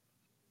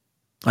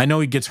 I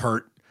know he gets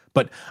hurt,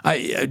 but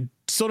I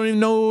still don't even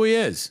know who he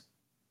is.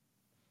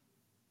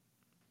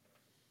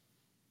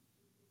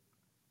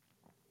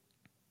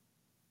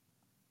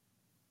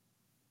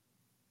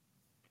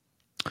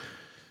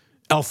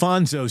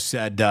 Alfonso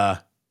said,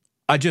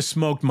 I just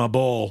smoked my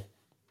bowl.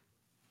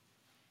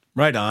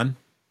 Right on.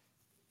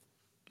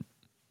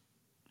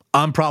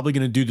 I'm probably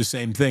going to do the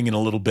same thing in a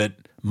little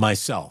bit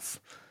myself.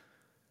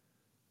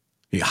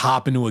 You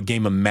hop into a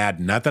game of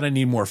Madden. Not that I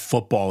need more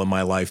football in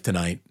my life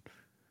tonight,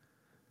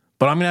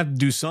 but I'm going to have to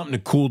do something to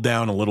cool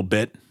down a little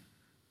bit.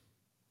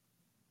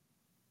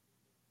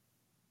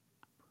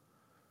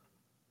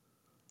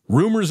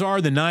 Rumors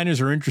are the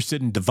Niners are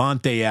interested in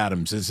Davante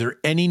Adams. Is there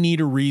any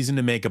need or reason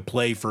to make a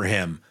play for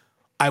him?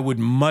 I would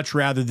much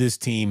rather this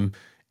team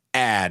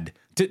add.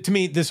 To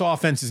me, this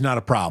offense is not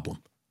a problem.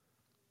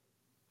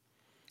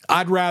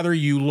 I'd rather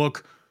you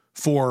look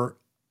for,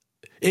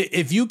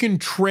 if you can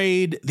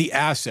trade the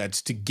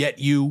assets to get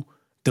you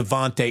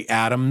Davante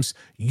Adams,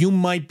 you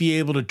might be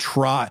able to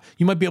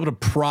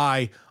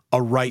pry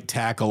a right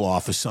tackle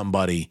off of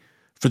somebody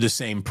for the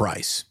same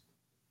price.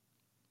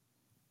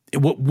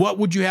 What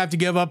would you have to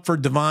give up for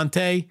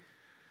Davante?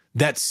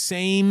 That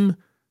same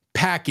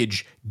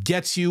package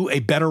gets you a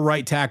better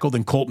right tackle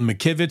than Colton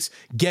McKivitz,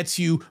 gets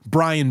you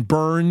Brian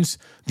Burns,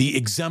 the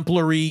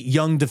exemplary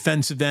young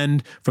defensive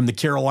end from the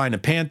Carolina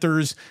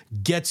Panthers,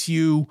 gets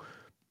you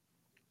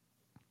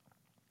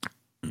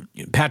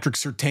Patrick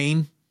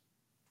Surtain.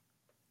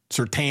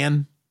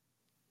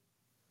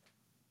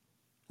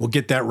 We'll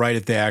get that right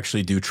if they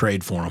actually do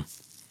trade for him.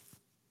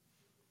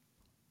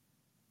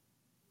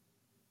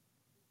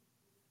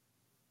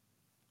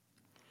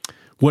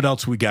 What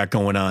else we got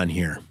going on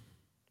here?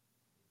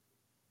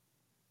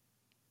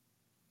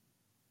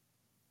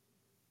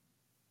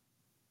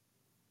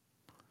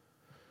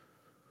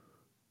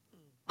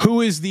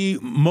 Who is the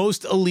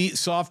most elite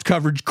soft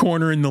coverage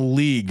corner in the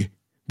league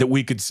that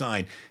we could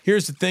sign?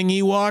 Here's the thing,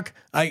 Ewok.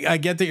 I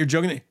get that you're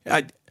joking.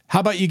 How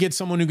about you get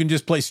someone who can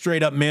just play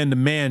straight up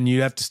man-to-man?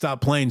 You'd have to stop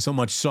playing so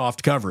much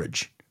soft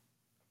coverage.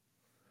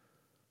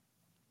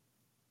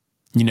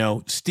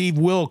 Steve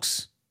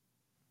Wilkes.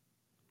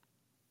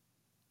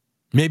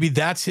 Maybe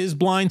that's his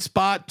blind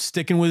spot,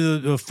 sticking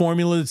with a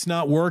formula that's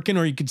not working.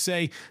 Or you could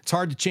say it's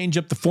hard to change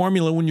up the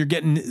formula when you're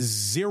getting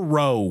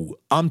zero.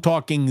 I'm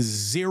talking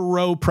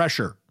zero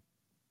pressure.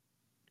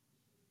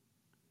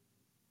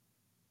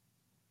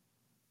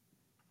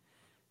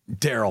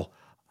 Daryl,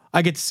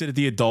 I get to sit at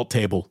the adult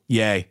table.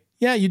 Yay.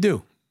 Yeah, you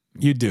do.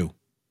 You do.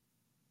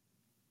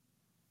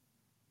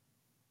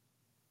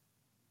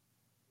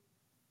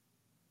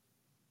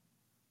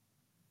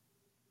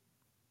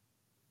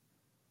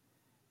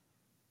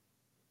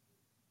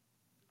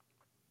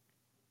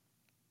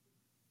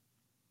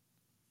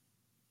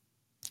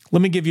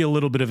 Let me give you a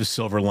little bit of a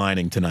silver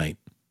lining tonight.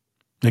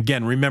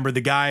 Again, remember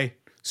the guy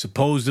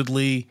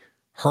supposedly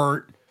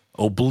hurt,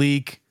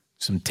 oblique,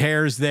 some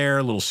tears there,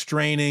 a little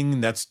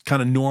straining. That's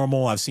kind of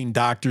normal. I've seen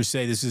doctors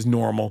say this is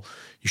normal.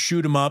 You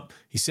shoot him up.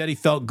 He said he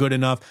felt good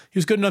enough. He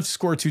was good enough to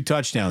score 2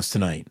 touchdowns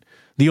tonight.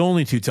 The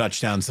only 2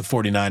 touchdowns the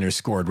 49ers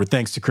scored were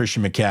thanks to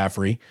Christian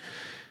McCaffrey.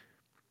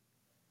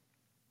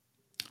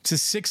 It's a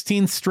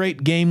 16th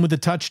straight game with a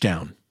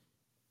touchdown.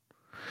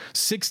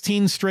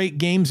 16 straight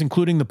games,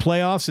 including the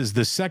playoffs, is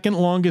the second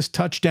longest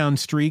touchdown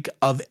streak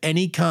of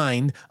any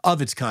kind,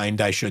 of its kind,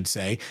 I should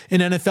say,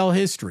 in NFL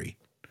history.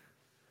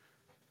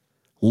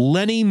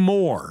 Lenny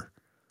Moore,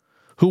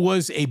 who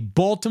was a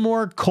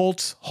Baltimore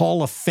Colts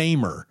Hall of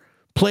Famer,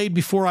 played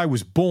before I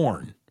was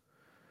born,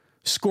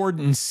 scored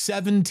in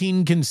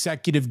 17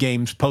 consecutive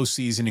games,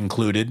 postseason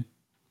included.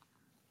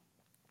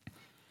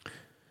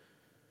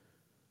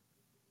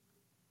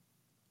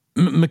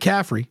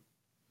 McCaffrey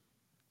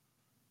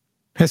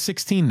has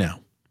 16 now.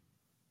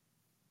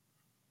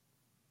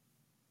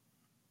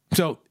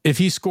 So if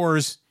he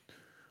scores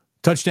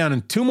touchdown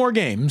in 2 more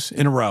games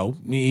in a row,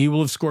 he will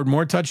have scored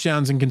more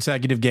touchdowns in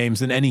consecutive games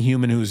than any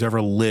human who's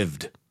ever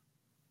lived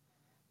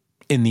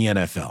in the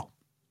NFL.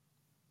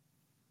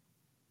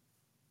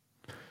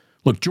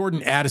 Look,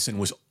 Jordan Addison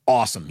was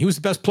awesome. He was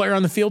the best player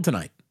on the field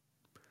tonight.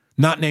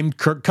 Not named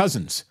Kirk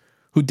Cousins,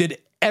 who did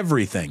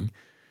everything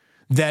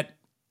that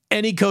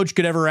any coach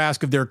could ever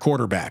ask of their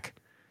quarterback.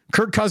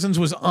 Kirk Cousins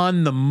was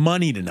on the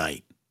money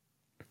tonight.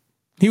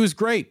 He was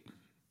great.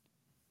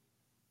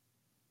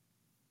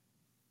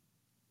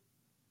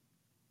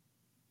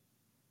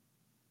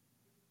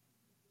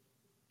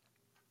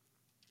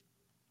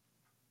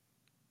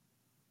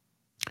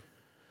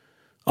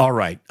 All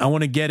right. I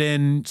want to get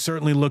in,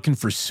 certainly looking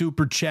for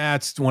super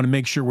chats. Want to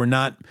make sure we're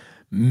not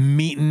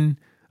meeting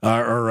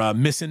or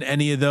missing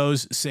any of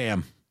those.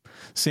 Sam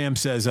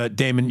says,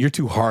 Damon, you're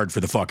too hard for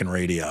the fucking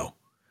radio.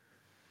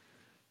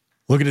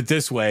 Look at it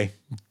this way.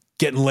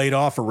 Getting laid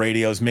off of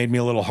radios made me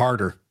a little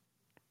harder.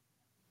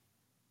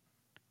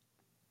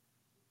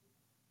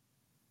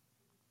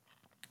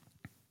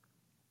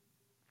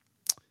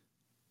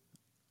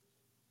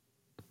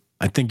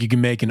 I think you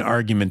can make an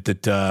argument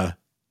that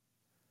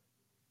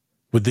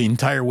with the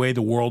entire way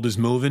the world is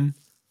moving,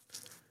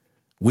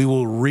 we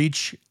will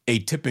reach a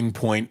tipping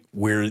point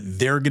where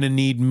they're going to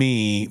need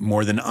me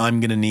more than I'm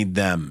going to need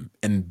them.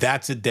 And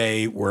that's a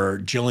day where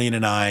Jillian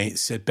and I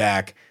sit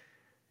back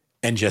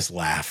and just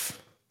laugh.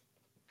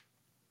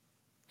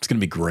 It's going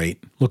to be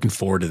great. Looking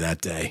forward to that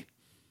day.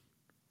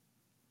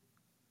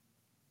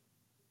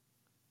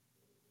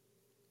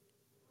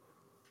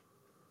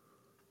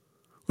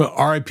 Well,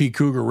 RIP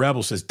Cougar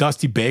Rebel says,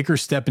 Dusty Baker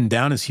stepping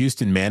down as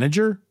Houston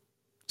manager?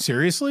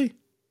 Seriously?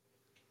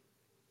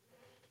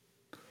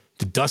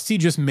 Did Dusty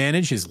just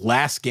manage his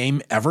last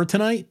game ever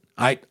tonight?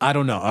 I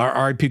don't know.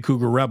 RIP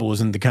Cougar Rebel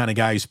isn't the kind of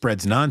guy who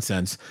spreads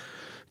nonsense.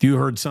 If you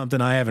heard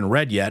something I haven't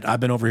read yet, I've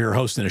been over here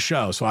hosting a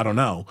show, so I don't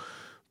know.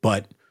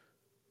 But,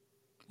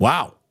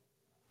 wow.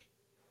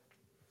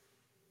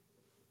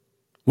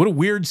 What a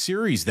weird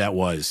series that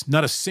was.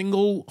 Not a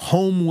single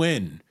home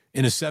win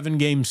in a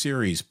 7-game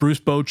series. Bruce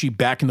Bochy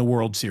back in the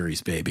World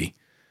Series, baby.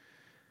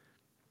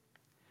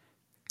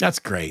 That's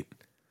great.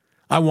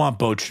 I want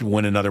Bochy to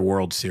win another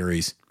World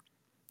Series.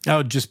 That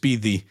would just be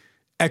the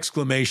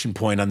exclamation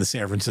point on the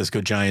San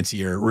Francisco Giants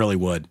year. It really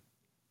would.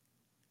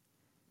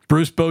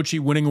 Bruce Bochy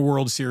winning a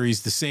World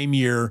Series the same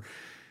year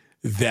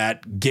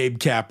that Gabe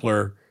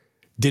Kapler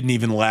didn't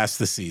even last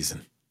the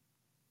season.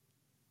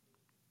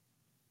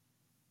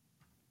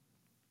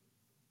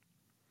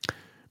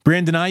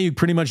 Brandon Ayuk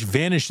pretty much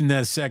vanished in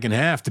that second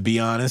half, to be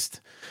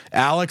honest.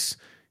 Alex,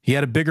 he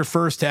had a bigger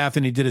first half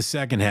than he did a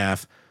second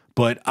half,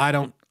 but I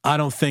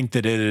don't think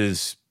that it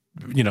is,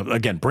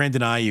 again,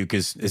 Brandon Ayuk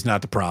is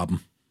not the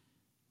problem.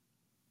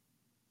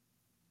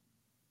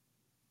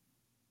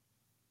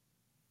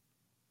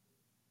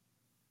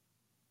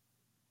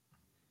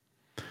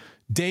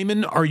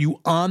 Damon, are you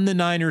on the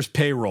Niners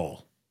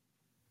payroll?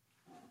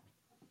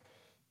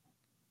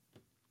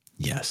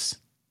 Yes.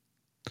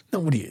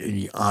 Nobody are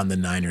you on the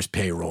Niners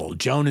payroll.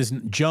 Joan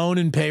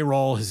in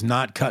payroll has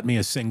not cut me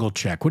a single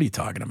check. What are you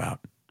talking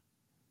about?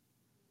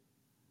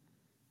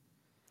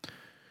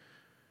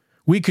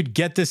 We could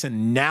get this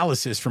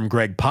analysis from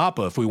Greg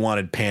Papa if we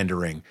wanted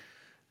pandering.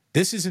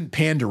 This isn't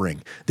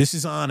pandering. This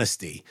is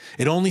honesty.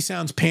 It only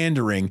sounds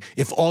pandering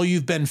if all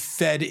you've been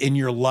fed in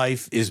your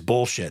life is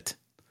bullshit.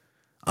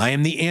 I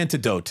am the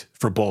antidote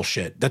for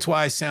bullshit. That's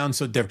why I sound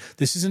so different.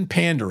 This isn't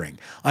pandering.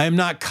 I am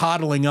not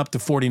coddling up the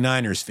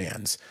 49ers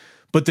fans.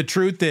 But the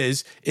truth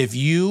is, if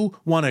you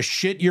want to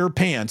shit your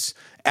pants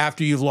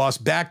after you've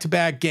lost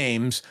back-to-back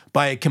games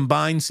by a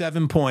combined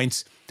 7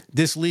 points,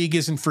 this league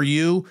isn't for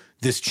you.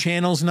 This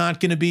channel's not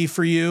going to be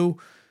for you.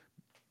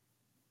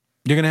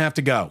 You're going to have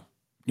to go.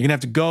 You're going to have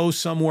to go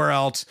somewhere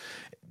else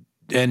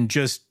and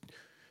just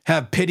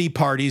have pity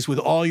parties with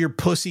all your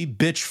pussy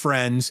bitch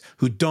friends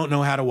who don't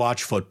know how to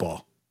watch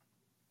football.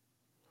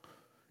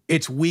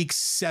 It's week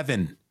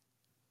 7,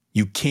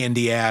 you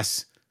candy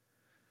ass.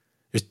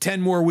 There's 10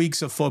 more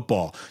weeks of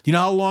football. You know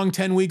how long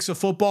 10 weeks of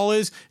football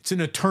is? It's an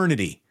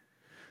eternity.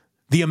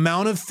 The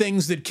amount of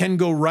things that can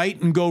go right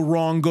and go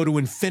wrong go to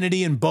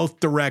infinity in both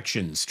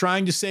directions.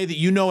 Trying to say that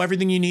you know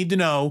everything you need to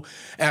know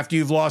after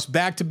you've lost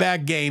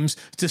back-to-back games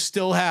to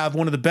still have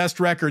one of the best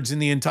records in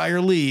the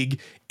entire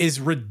league is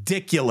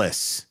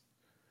ridiculous.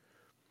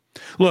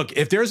 Look,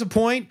 if there's a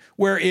point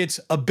where it's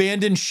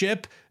abandoned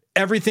ship,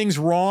 everything's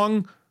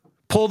wrong,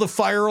 pull the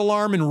fire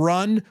alarm and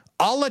run,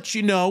 I'll let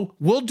you know.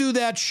 We'll do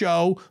that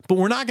show, but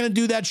we're not going to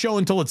do that show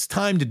until it's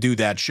time to do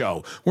that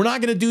show. We're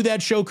not going to do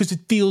that show because it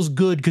feels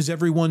good because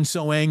everyone's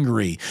so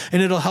angry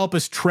and it'll help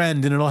us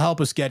trend and it'll help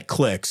us get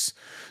clicks.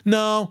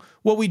 No,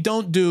 what we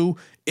don't do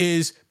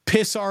is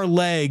piss our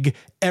leg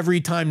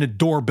every time the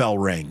doorbell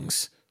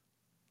rings.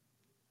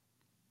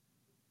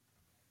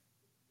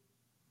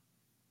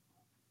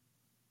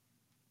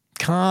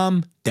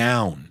 Calm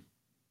down.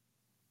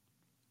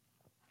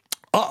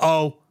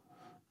 Uh-oh.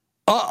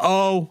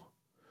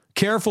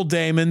 Careful,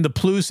 Damon. The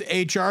Plus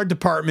HR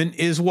department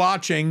is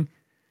watching.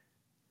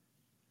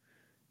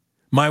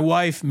 My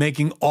wife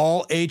making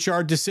all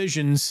HR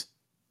decisions.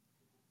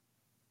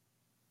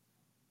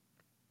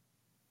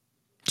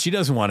 She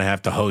doesn't want to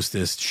have to host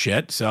this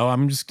shit, so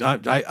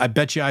I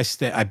bet you I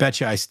stay. I bet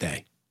you I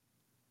stay.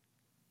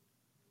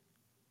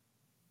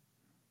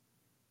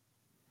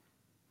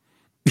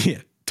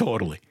 Yeah,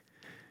 totally.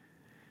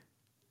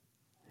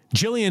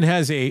 Jillian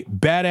has a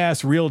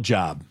badass real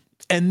job.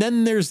 And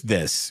then there's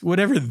this,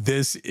 whatever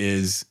this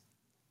is.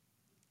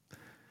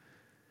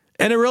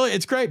 And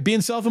it's great.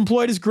 Being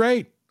self-employed is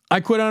great. I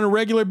quit on a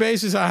regular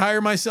basis. I hire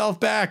myself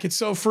back. It's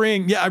so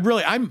freeing. Yeah,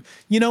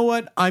 you know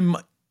what? I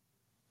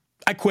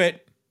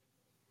quit.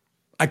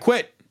 I'm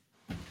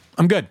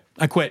good.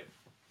 I quit.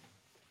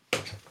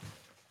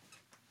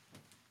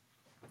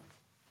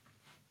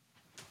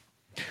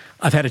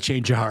 I've had a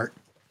change of heart.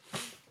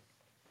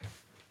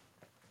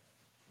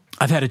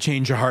 I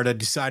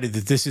decided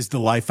that this is the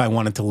life I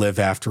wanted to live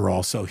after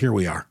all. So here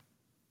we are.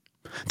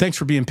 Thanks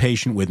for being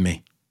patient with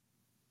me.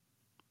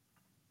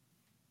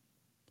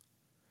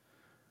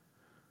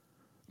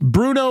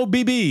 Bruno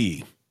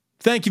BB.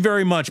 Thank you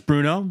very much,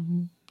 Bruno.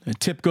 A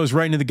tip goes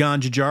right into the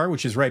ganja jar,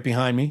 which is right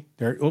behind me.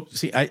 There. Oh,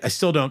 see, I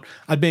still don't.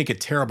 I'd make a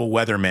terrible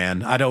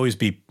weatherman. I'd always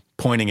be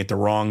pointing at the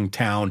wrong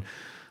town.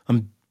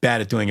 I'm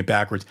bad at doing it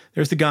backwards.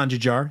 There's the ganja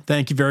jar.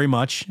 Thank you very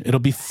much. It'll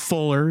be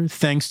fuller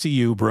thanks to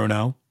you,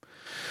 Bruno.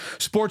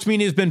 Sports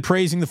media has been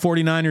praising the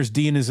 49ers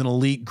D as an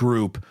elite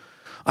group.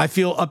 I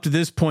feel up to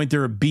this point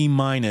they're a B-.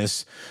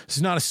 This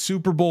is not a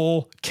Super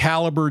Bowl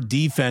caliber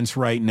defense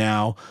right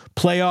now.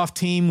 Playoff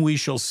team, we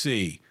shall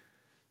see.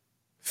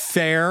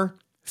 Fair.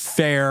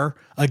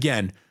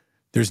 Again,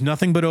 there's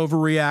nothing but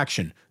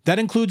overreaction. That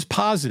includes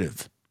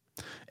positive.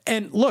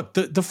 And look,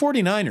 the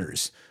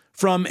 49ers,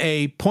 from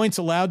a points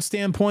allowed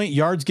standpoint,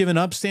 yards given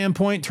up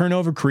standpoint,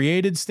 turnover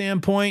created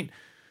standpoint,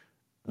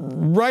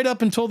 right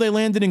up until they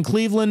landed in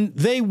Cleveland,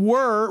 they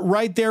were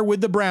right there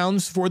with the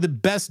Browns for the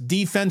best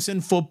defense in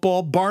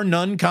football, bar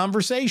none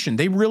conversation.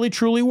 They really,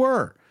 truly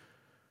were.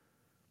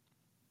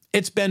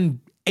 It's been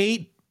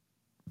 8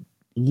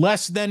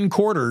 less than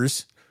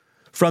quarters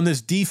from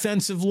this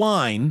defensive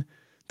line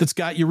that's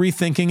got you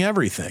rethinking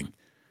everything.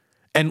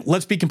 And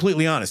let's be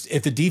completely honest.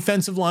 If the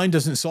defensive line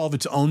doesn't solve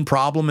its own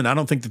problem, and I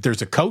don't think that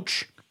there's a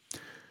coach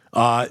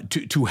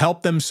to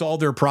help them solve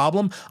their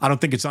problem. I don't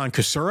think it's on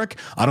Kasurek.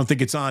 I don't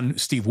think it's on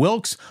Steve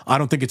Wilkes. I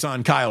don't think it's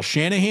on Kyle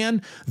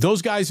Shanahan.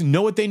 Those guys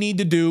know what they need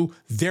to do.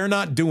 They're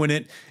not doing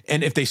it.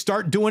 And if they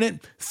start doing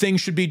it, things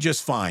should be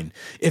just fine.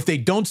 If they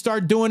don't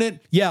start doing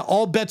it, yeah,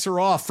 all bets are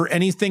off for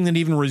anything that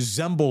even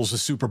resembles a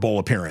Super Bowl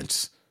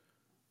appearance.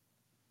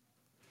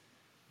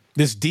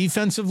 This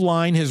defensive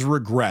line has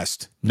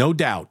regressed, no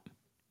doubt.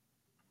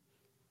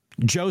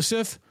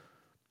 Joseph,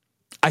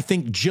 I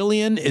think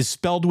Jillian is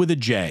spelled with a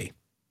J.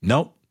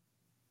 Nope.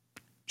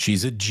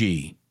 She's a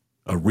G.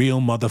 A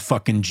real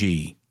motherfucking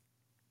G.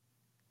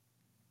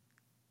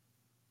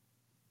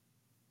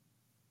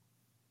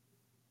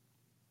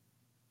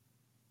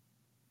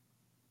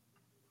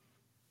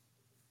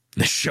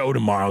 The show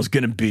tomorrow is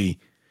going to be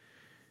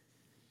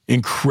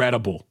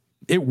incredible.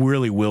 It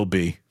really will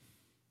be.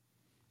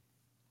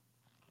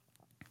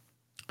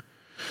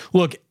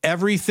 Look,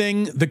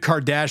 everything the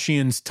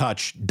Kardashians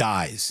touch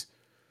dies.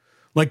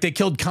 Like they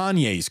killed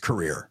Kanye's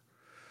career.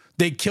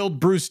 They killed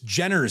Bruce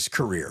Jenner's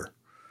career.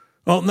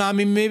 Well, no, I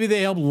mean, maybe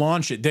they helped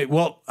launch it.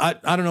 I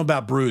don't know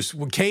about Bruce.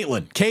 Well,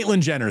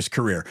 Caitlyn Jenner's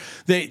career.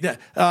 The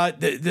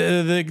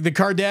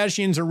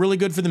Kardashians are really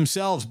good for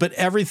themselves, but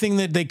everything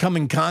that they come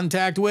in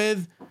contact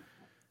with,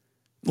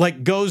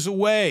 like, goes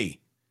away.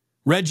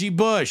 Reggie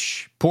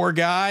Bush, poor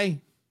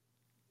guy.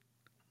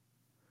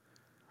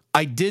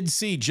 I did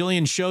see,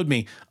 Jillian showed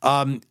me,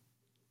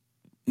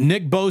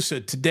 Nick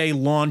Bosa today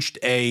launched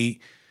a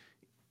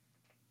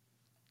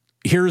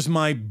 "Here's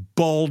my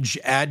bulge"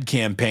 ad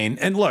campaign.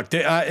 And look,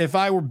 if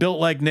I were built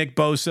like Nick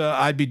Bosa,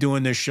 I'd be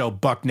doing this show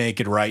buck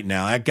naked right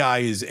now. That guy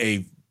is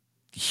a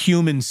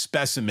human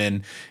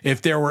specimen.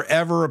 If there were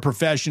ever a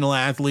professional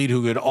athlete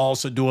who could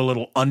also do a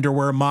little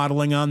underwear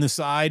modeling on the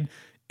side,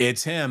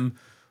 it's him.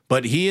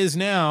 But he is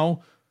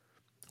now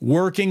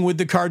working with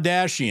the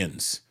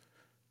Kardashians.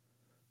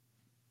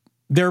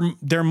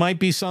 There might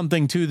be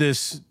something to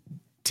this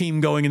team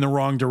going in the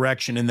wrong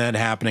direction and that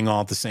happening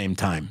all at the same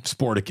time.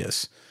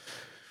 Sporticus.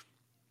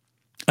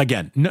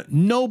 Again,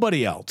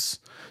 nobody else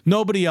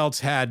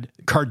had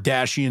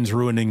Kardashians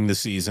ruining the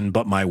season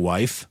but my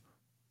wife.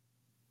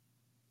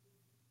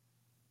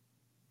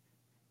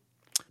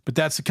 But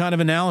that's the kind of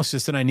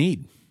analysis that I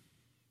need.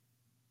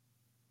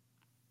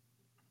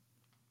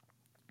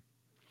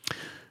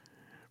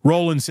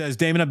 Roland says,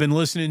 Damon, I've been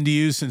listening to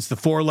you since the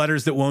 4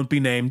 letters that won't be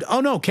named. Oh,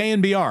 no,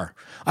 KNBR.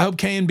 I hope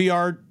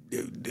KNBR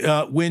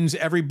wins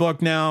every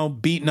book now,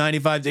 beat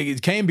 95.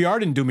 KNBR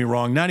didn't do me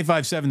wrong.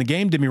 95.7 The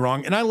Game did me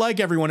wrong. And I like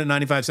everyone at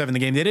 95.7 The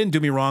Game. They didn't do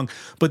me wrong.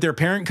 But their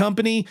parent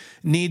company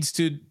needs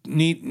to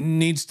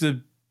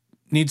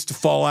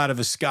fall out of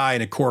the sky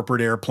in a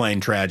corporate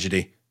airplane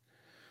tragedy.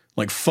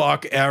 Like,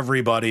 fuck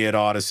everybody at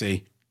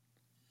Odyssey.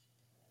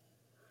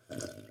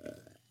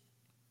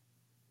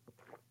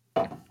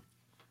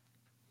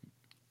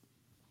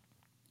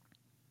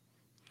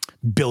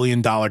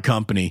 Billion-dollar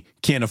company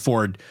can't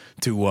afford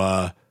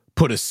to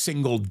put a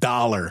single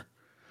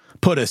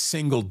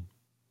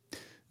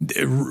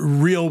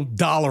real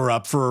dollar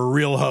up for a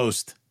real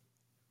host.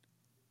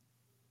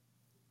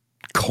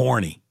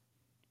 Corny.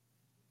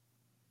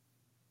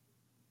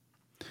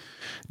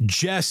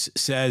 Jess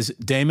says,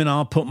 Damon,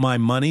 I'll put my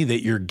money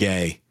that you're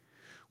gay.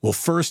 Well,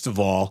 first of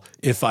all,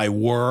 if I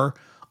were,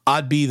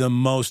 I'd be the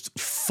most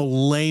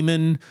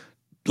flamin',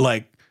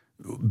 like,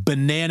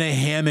 banana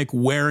hammock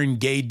wearing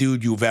gay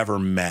dude you've ever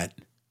met.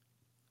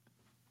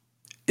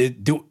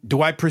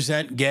 Do I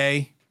present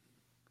gay?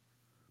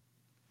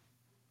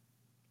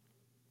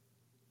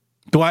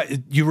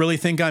 You really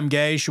think I'm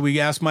gay? Should we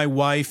ask my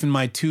wife and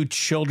my 2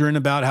 children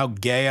about how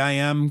gay I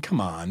am? Come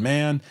on,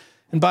 man.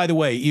 And by the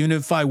way, even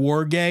if I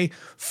were gay,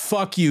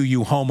 fuck you,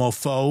 you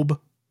homophobe.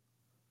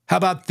 How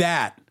about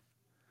that?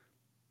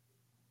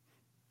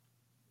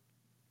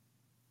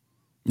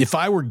 If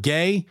I were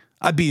gay,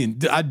 I'd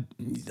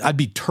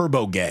be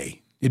turbo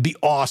gay. It'd be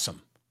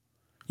awesome.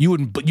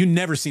 You'd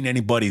never seen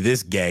anybody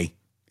this gay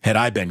had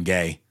I been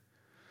gay.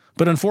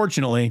 But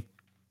unfortunately,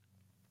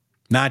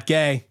 not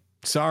gay.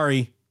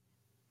 Sorry.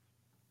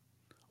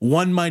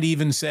 One might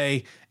even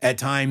say at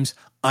times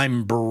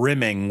I'm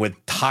brimming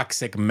with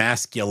toxic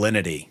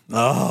masculinity.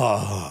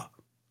 Oh.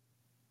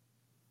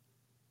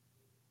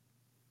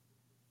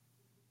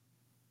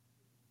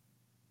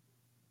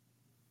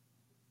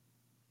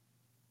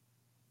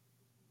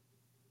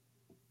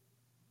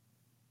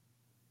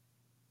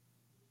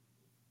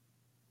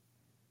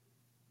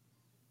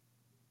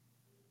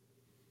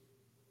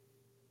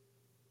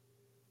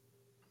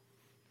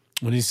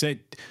 When he said,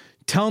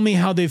 tell me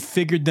how they've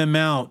figured them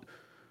out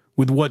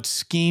with what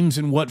schemes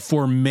and what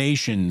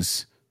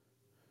formations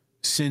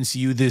since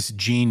you this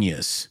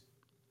genius.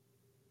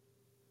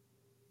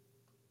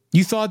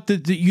 You thought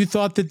that the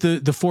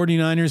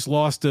 49ers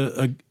lost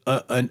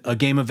a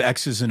game of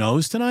X's and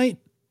O's tonight?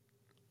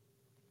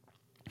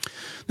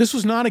 This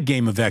was not a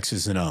game of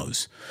X's and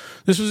O's.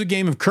 This was a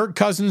game of Kirk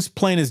Cousins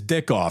playing his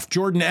dick off,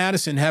 Jordan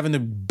Addison having the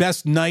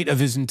best night of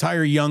his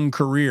entire young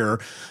career,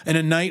 and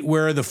a night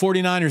where the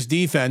 49ers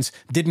defense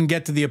didn't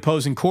get to the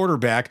opposing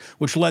quarterback,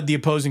 which led the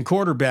opposing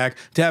quarterback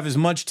to have as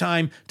much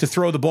time to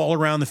throw the ball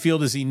around the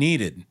field as he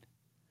needed.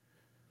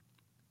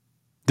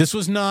 This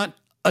was not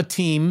a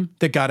team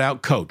that got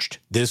outcoached.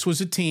 This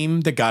was a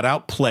team that got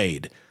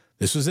outplayed.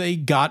 This was a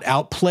got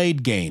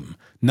outplayed game,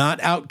 not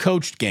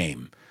outcoached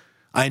game.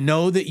 I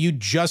know that you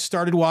just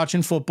started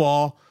watching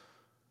football,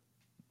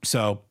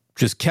 so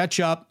just catch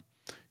up,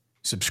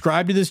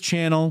 subscribe to this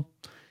channel.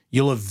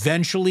 You'll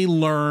eventually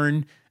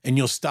learn, and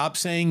you'll stop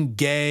saying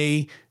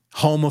gay,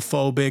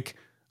 homophobic,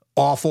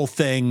 awful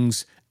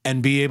things,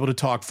 and be able to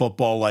talk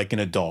football like an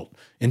adult.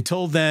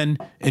 Until then,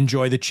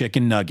 enjoy the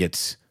chicken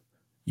nuggets.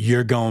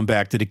 You're going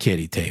back to the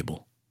kiddie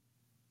table.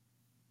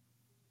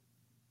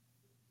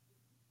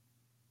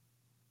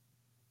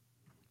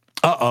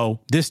 Uh-oh,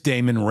 this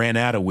Damon ran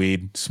out of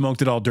weed,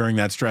 smoked it all during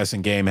that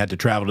stressing game, had to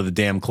travel to the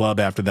damn club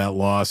after that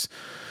loss.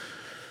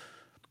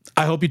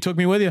 I hope you took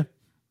me with you.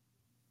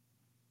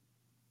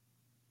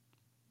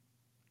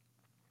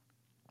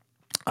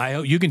 I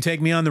hope you can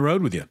take me on the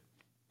road with you.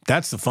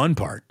 That's the fun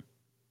part.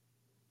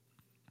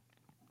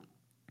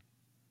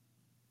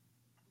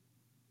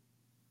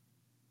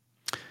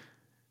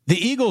 The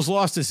Eagles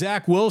lost to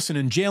Zach Wilson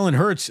and Jalen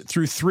Hurts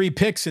through 3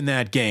 picks in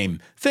that game.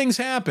 Things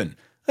happen.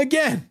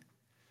 Again.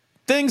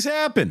 Things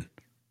happen.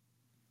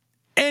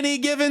 Any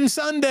given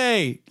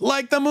Sunday,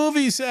 like the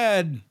movie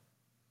said.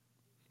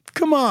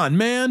 Come on,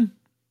 man.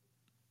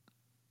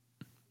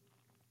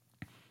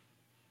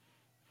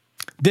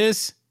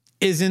 This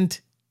isn't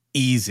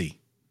easy.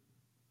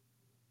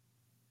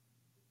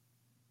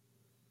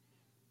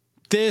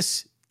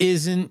 This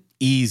isn't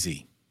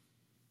easy.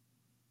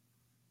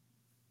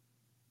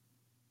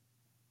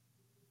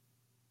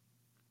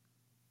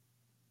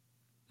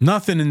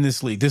 Nothing in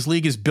this league. This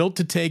league is built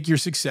to take your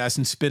success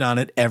and spit on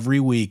it every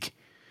week.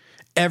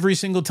 Every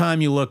single time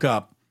you look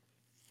up,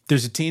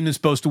 there's a team that's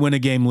supposed to win a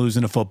game,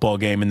 losing a football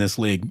game in this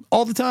league.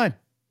 All the time.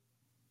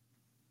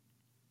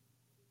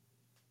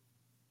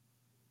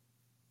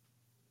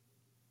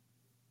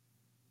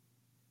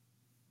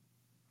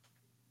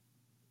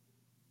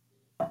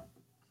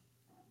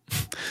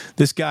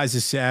 This guy's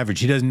a savage.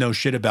 He doesn't know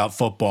shit about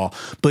football.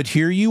 But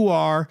here you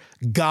are,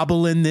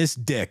 gobbling this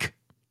dick.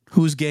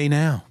 Who's gay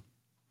now?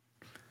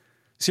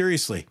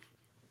 Seriously.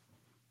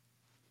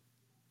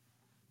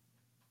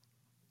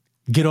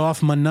 Get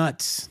off my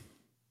nuts.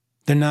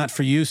 They're not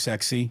for you,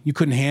 sexy. You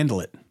couldn't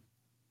handle it.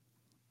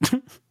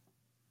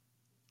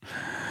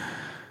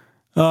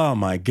 Oh,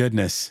 my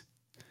goodness.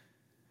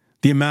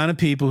 The amount of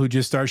people who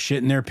just start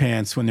shitting their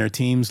pants when their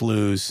teams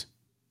lose.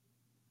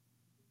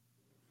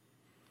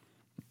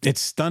 It's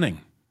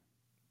stunning.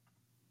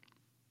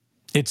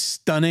 It's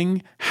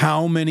stunning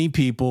how many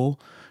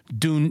people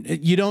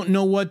you don't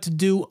know what to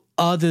do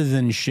other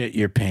than shit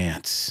your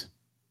pants.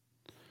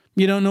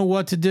 You don't know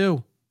what to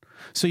do.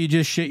 So you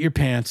just shit your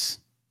pants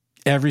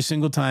every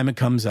single time it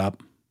comes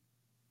up.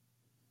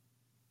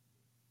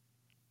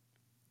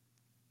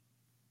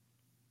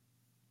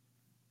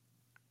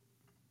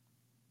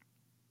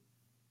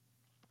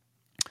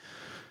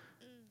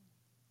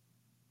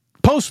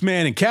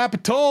 Postman in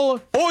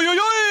Capitola. Oy, oy,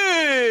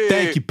 oy!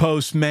 Thank you,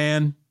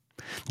 Postman.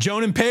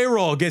 Joan and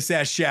Payroll gets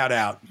that shout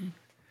out.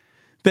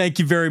 Thank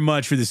you very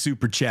much for the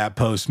super chat,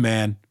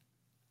 Postman.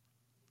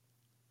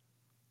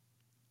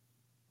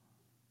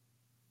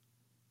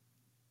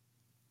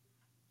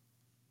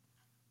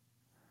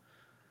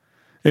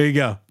 There you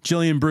go.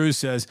 Jillian Bruce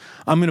says,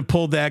 I'm going to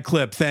pull that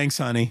clip. Thanks,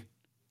 honey.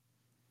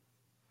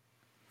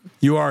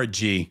 You are a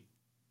G.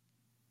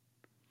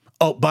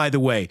 Oh, by the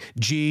way,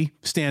 G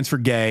stands for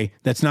gay.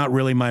 That's not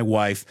really my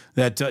wife.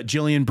 That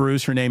Jillian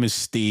Bruce, her name is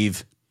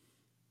Steve.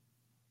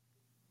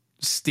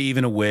 Steve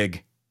in a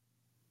wig.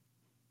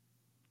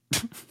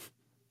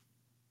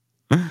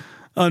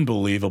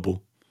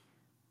 Unbelievable.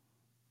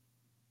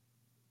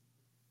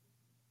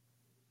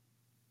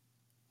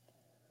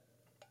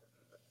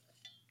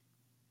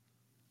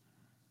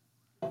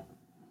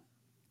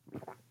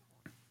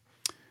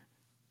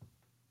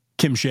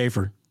 Kim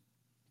Schaefer,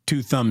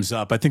 2 thumbs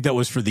up. I think that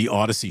was for the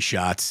Odyssey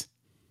shots.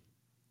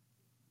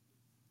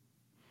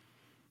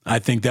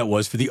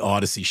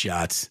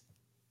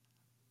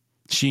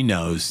 She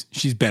knows.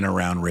 She's been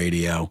around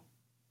radio.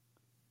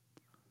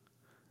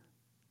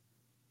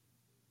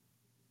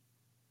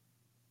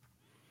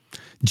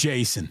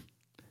 Jason,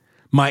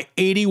 my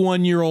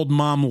 81-year-old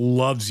mom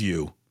loves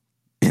you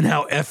and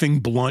how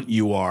effing blunt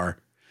you are.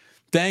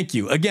 Thank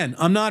you. Again,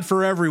 I'm not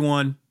for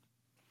everyone.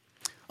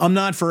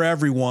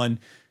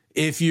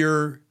 If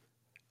you're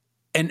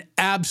an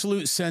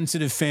absolute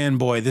sensitive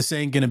fanboy, this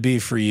ain't going to be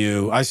for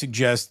you. I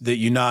suggest that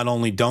you not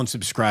only don't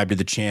subscribe to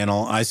the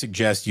channel, I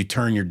suggest you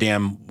turn your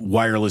damn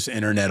wireless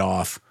internet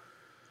off.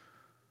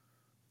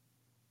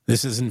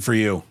 This isn't for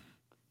you.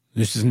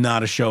 This is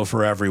not a show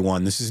for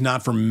everyone. This is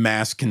not for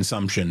mass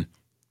consumption.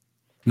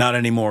 Not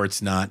anymore,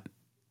 it's not.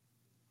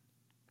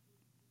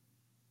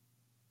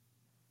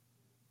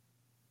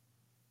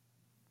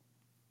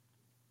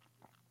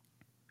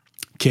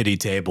 Kitty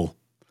table.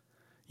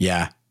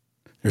 Yeah,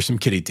 there's some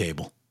kitty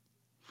table.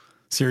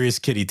 Serious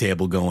kitty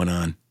table going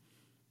on.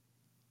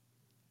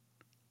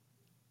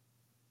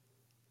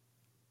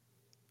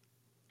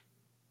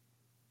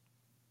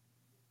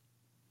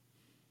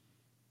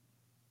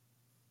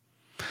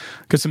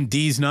 Got some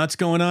D's nuts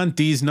going on.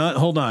 D's nut.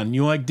 Hold on.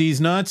 You like D's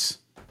nuts?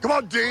 Come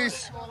on,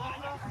 D's.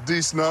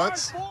 D's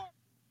nuts.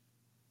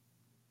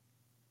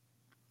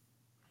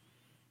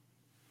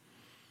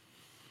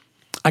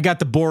 I got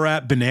the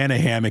Borat banana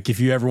hammock if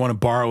you ever want to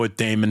borrow it,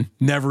 Damon.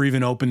 Never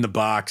even opened the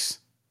box.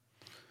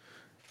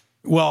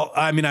 Well,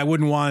 I mean, I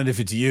wouldn't want it if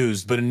it's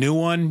used, but a new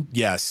one,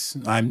 yes,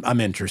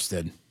 I'm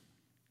interested.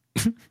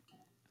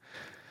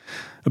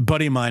 A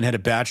buddy of mine had a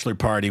bachelor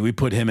party. We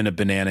put him in a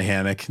banana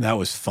hammock. That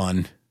was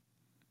fun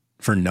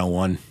for no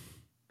one.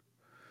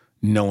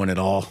 No one at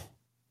all.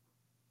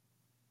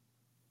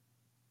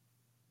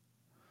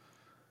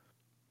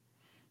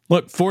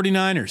 Look,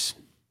 49ers.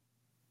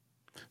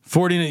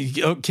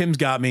 49. Oh, Kim's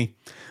got me.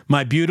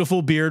 My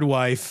beautiful beard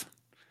wife.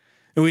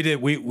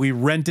 We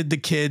rented the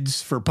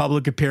kids for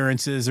public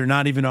appearances. They're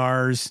not even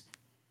ours.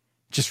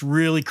 Just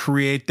really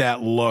create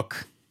that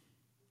look.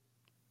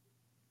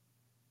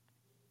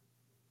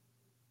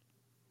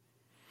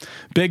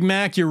 Big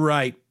Mac, you're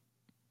right.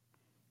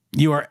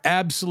 You are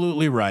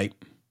absolutely right.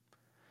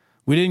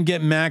 We didn't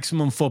get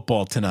maximum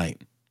football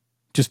tonight.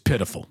 Just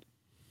pitiful.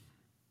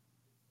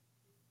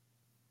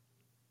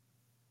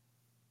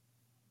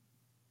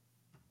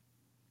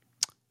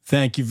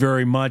 Thank you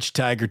very much,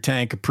 Tiger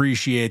Tank.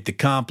 Appreciate the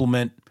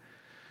compliment.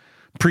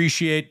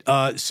 Appreciate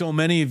so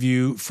many of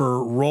you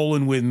for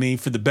rolling with me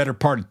for the better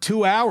part of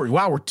 2 hours.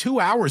 Wow, we're 2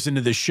 hours into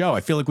this show.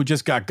 I feel like we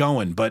just got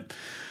going, but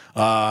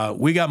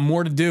we got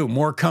more to do.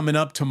 More coming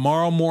up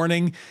tomorrow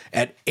morning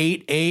at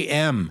 8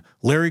 a.m.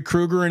 Larry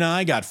Krueger and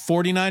I got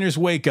 49ers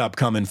Wake Up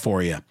coming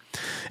for you.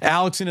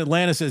 Alex in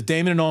Atlanta says,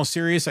 Damon, in all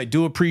serious, I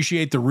do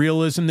appreciate the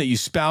realism that you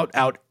spout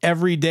out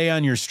every day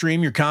on your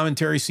stream. Your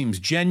commentary seems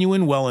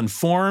genuine,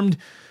 well-informed.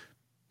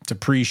 It's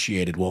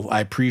appreciated. Well, I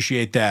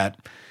appreciate that,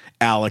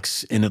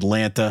 Alex in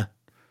Atlanta.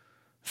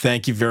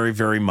 Thank you very,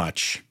 very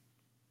much.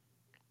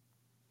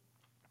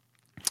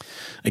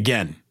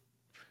 Again,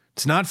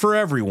 it's not for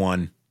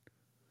everyone,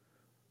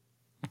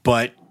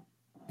 but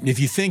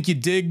if you think you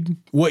dig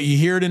what you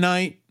hear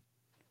tonight,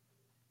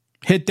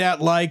 hit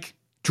that like,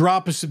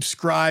 drop a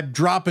subscribe,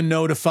 drop a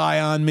notify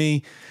on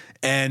me,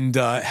 and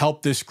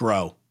help this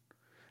grow.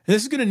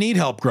 This is going to need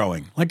help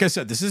growing. Like I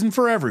said, this isn't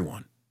for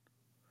everyone.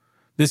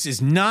 This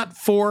is not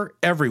for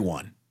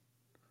everyone.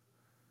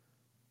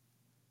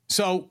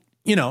 So,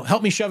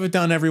 help me shove it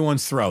down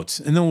everyone's throats,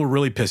 and then we'll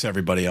really piss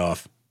everybody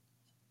off.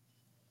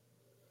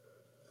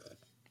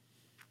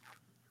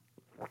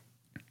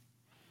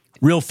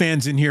 Real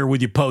fans in here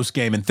with you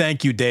post-game, and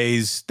thank you,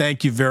 Days.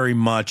 Thank you very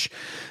much.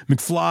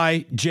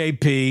 McFly,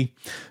 JP,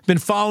 been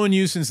following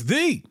you since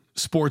the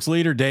sports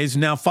leader days,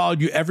 and now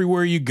followed you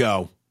everywhere you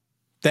go.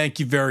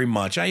 Thank you very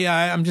much.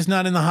 I'm just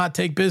not in the hot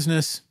take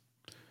business.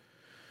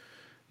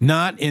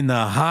 Not in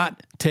the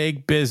hot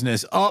take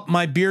business. Oh,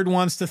 my beard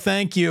wants to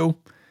thank you.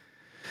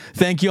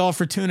 Thank you all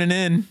for tuning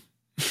in.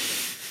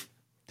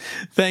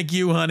 Thank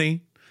you,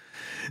 honey.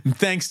 And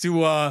thanks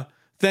to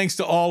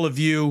all of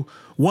you.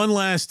 One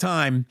last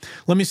time,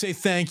 let me say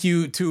thank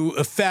you to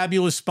a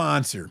fabulous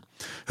sponsor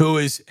who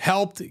has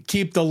helped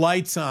keep the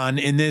lights on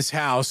in this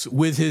house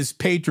with his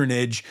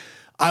patronage.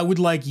 I would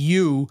like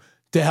you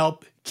to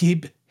help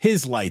keep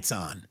his lights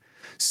on.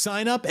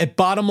 Sign up at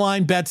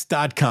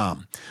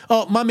bottomlinebets.com.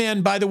 Oh, my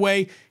man, by the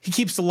way, he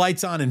keeps the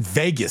lights on in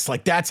Vegas.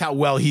 Like, that's how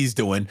well he's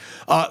doing.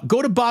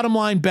 Go to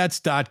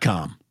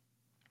bottomlinebets.com.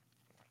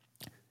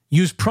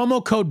 Use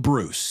promo code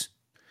Bruce.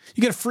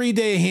 You get a free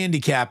day of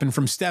handicapping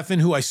from Stefan,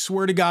 who I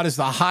swear to God is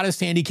the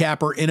hottest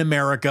handicapper in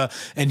America,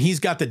 and he's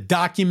got the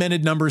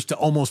documented numbers to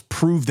almost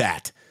prove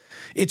that.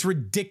 It's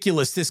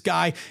ridiculous. This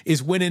guy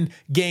is winning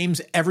games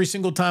every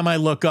single time I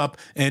look up,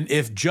 and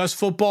if just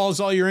football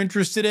is all you're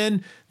interested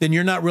in, then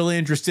you're not really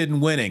interested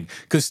in winning,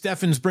 because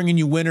Stefan's bringing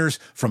you winners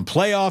from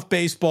playoff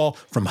baseball,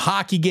 from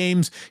hockey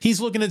games. He's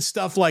looking at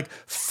stuff like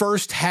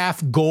first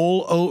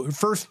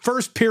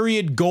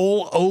period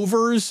goal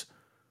overs.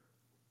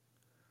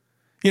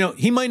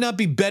 He might not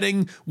be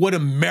betting what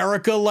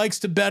America likes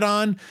to bet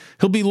on.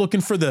 He'll be looking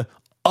for the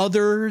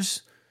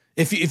others.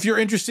 If you're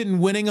interested in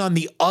winning on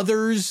the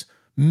others,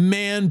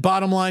 man,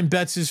 Bottom Line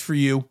Bets is for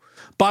you.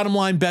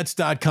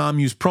 Bottomlinebets.com.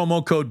 Use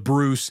promo code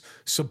Bruce.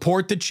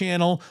 Support the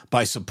channel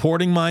by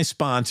supporting my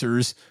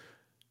sponsors.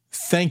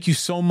 Thank you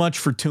so much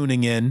for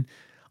tuning in.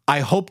 I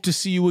hope to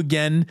see you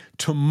again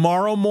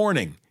tomorrow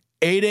morning,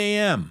 8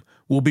 a.m.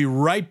 We'll be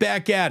right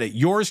back at it.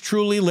 Yours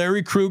truly,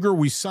 Larry Krueger.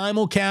 We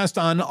simulcast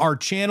on our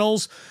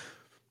channels.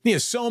 He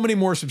has so many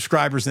more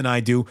subscribers than I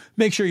do.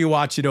 Make sure you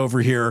watch it over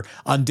here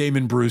on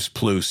Damon Bruce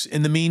Plus.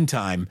 In the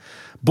meantime,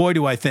 boy,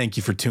 do I thank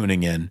you for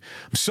tuning in.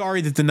 I'm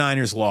sorry that the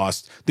Niners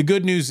lost. The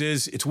good news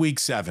is it's week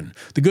 7.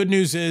 The good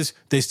news is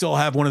they still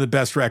have one of the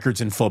best records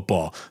in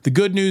football. The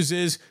good news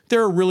is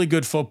they're a really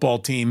good football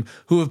team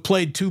who have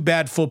played 2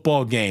 bad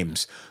football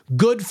games.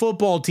 Good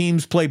football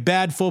teams play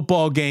bad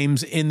football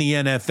games in the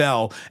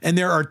NFL, and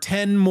there are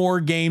 10 more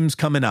games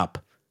coming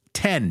up.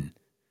 10.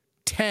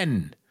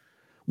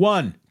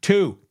 1,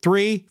 2,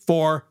 3,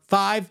 4,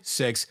 5,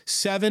 6,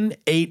 7,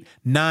 8,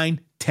 9,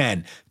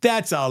 10.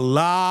 That's a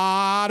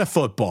lot of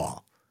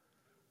football.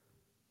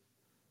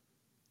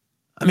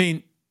 I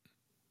mean,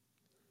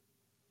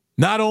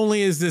 not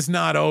only is this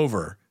not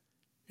over,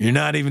 you're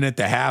not even at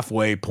the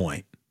halfway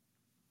point.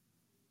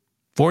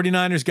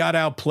 49ers got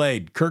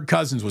outplayed. Kirk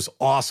Cousins was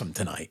awesome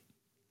tonight.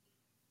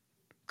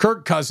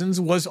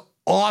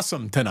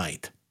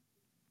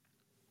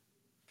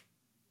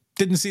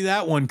 Didn't see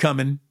that one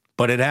coming,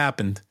 but it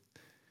happened.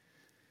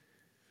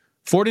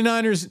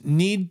 49ers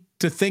need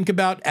to think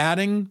about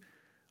adding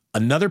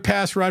another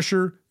pass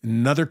rusher,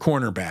 another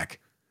cornerback.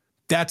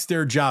 That's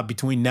their job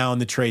between now and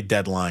the trade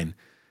deadline.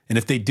 And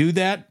if they do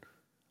that,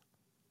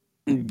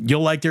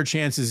 you'll like their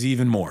chances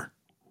even more.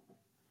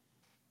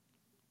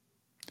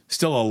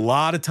 Still a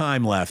lot of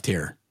time left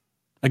here.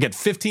 I got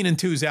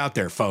 15-2s out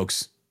there,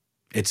 folks.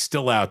 It's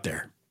still out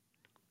there.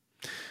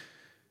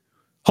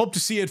 Hope to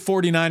see you at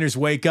 49ers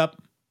Wake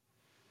Up.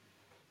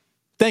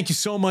 Thank you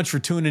so much for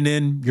tuning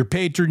in. Your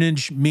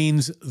patronage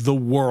means the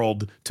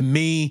world to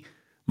me,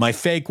 my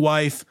fake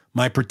wife,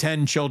 my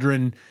pretend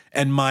children,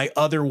 and my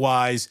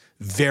otherwise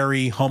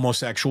very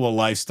homosexual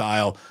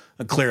lifestyle.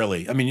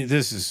 Clearly, I mean,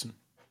 this is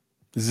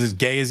as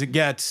gay as it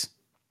gets.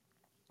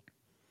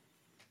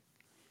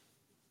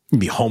 You can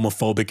be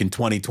homophobic in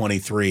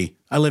 2023.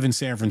 I live in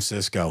San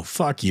Francisco.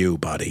 Fuck you,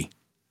 buddy.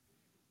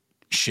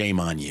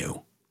 Shame on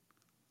you.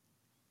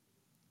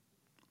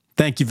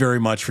 Thank you very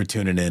much for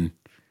tuning in.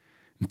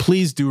 And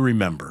please do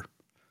remember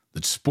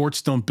that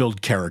sports don't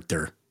build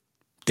character.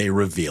 They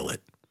reveal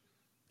it.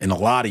 And a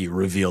lot of you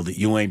reveal that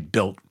you ain't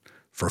built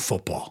for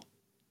football.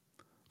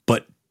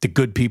 But the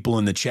good people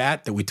in the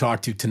chat that we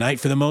talked to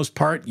tonight, for the most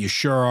part, you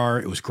sure are.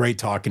 It was great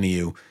talking to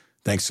you.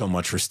 Thanks so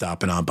much for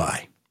stopping on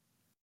by.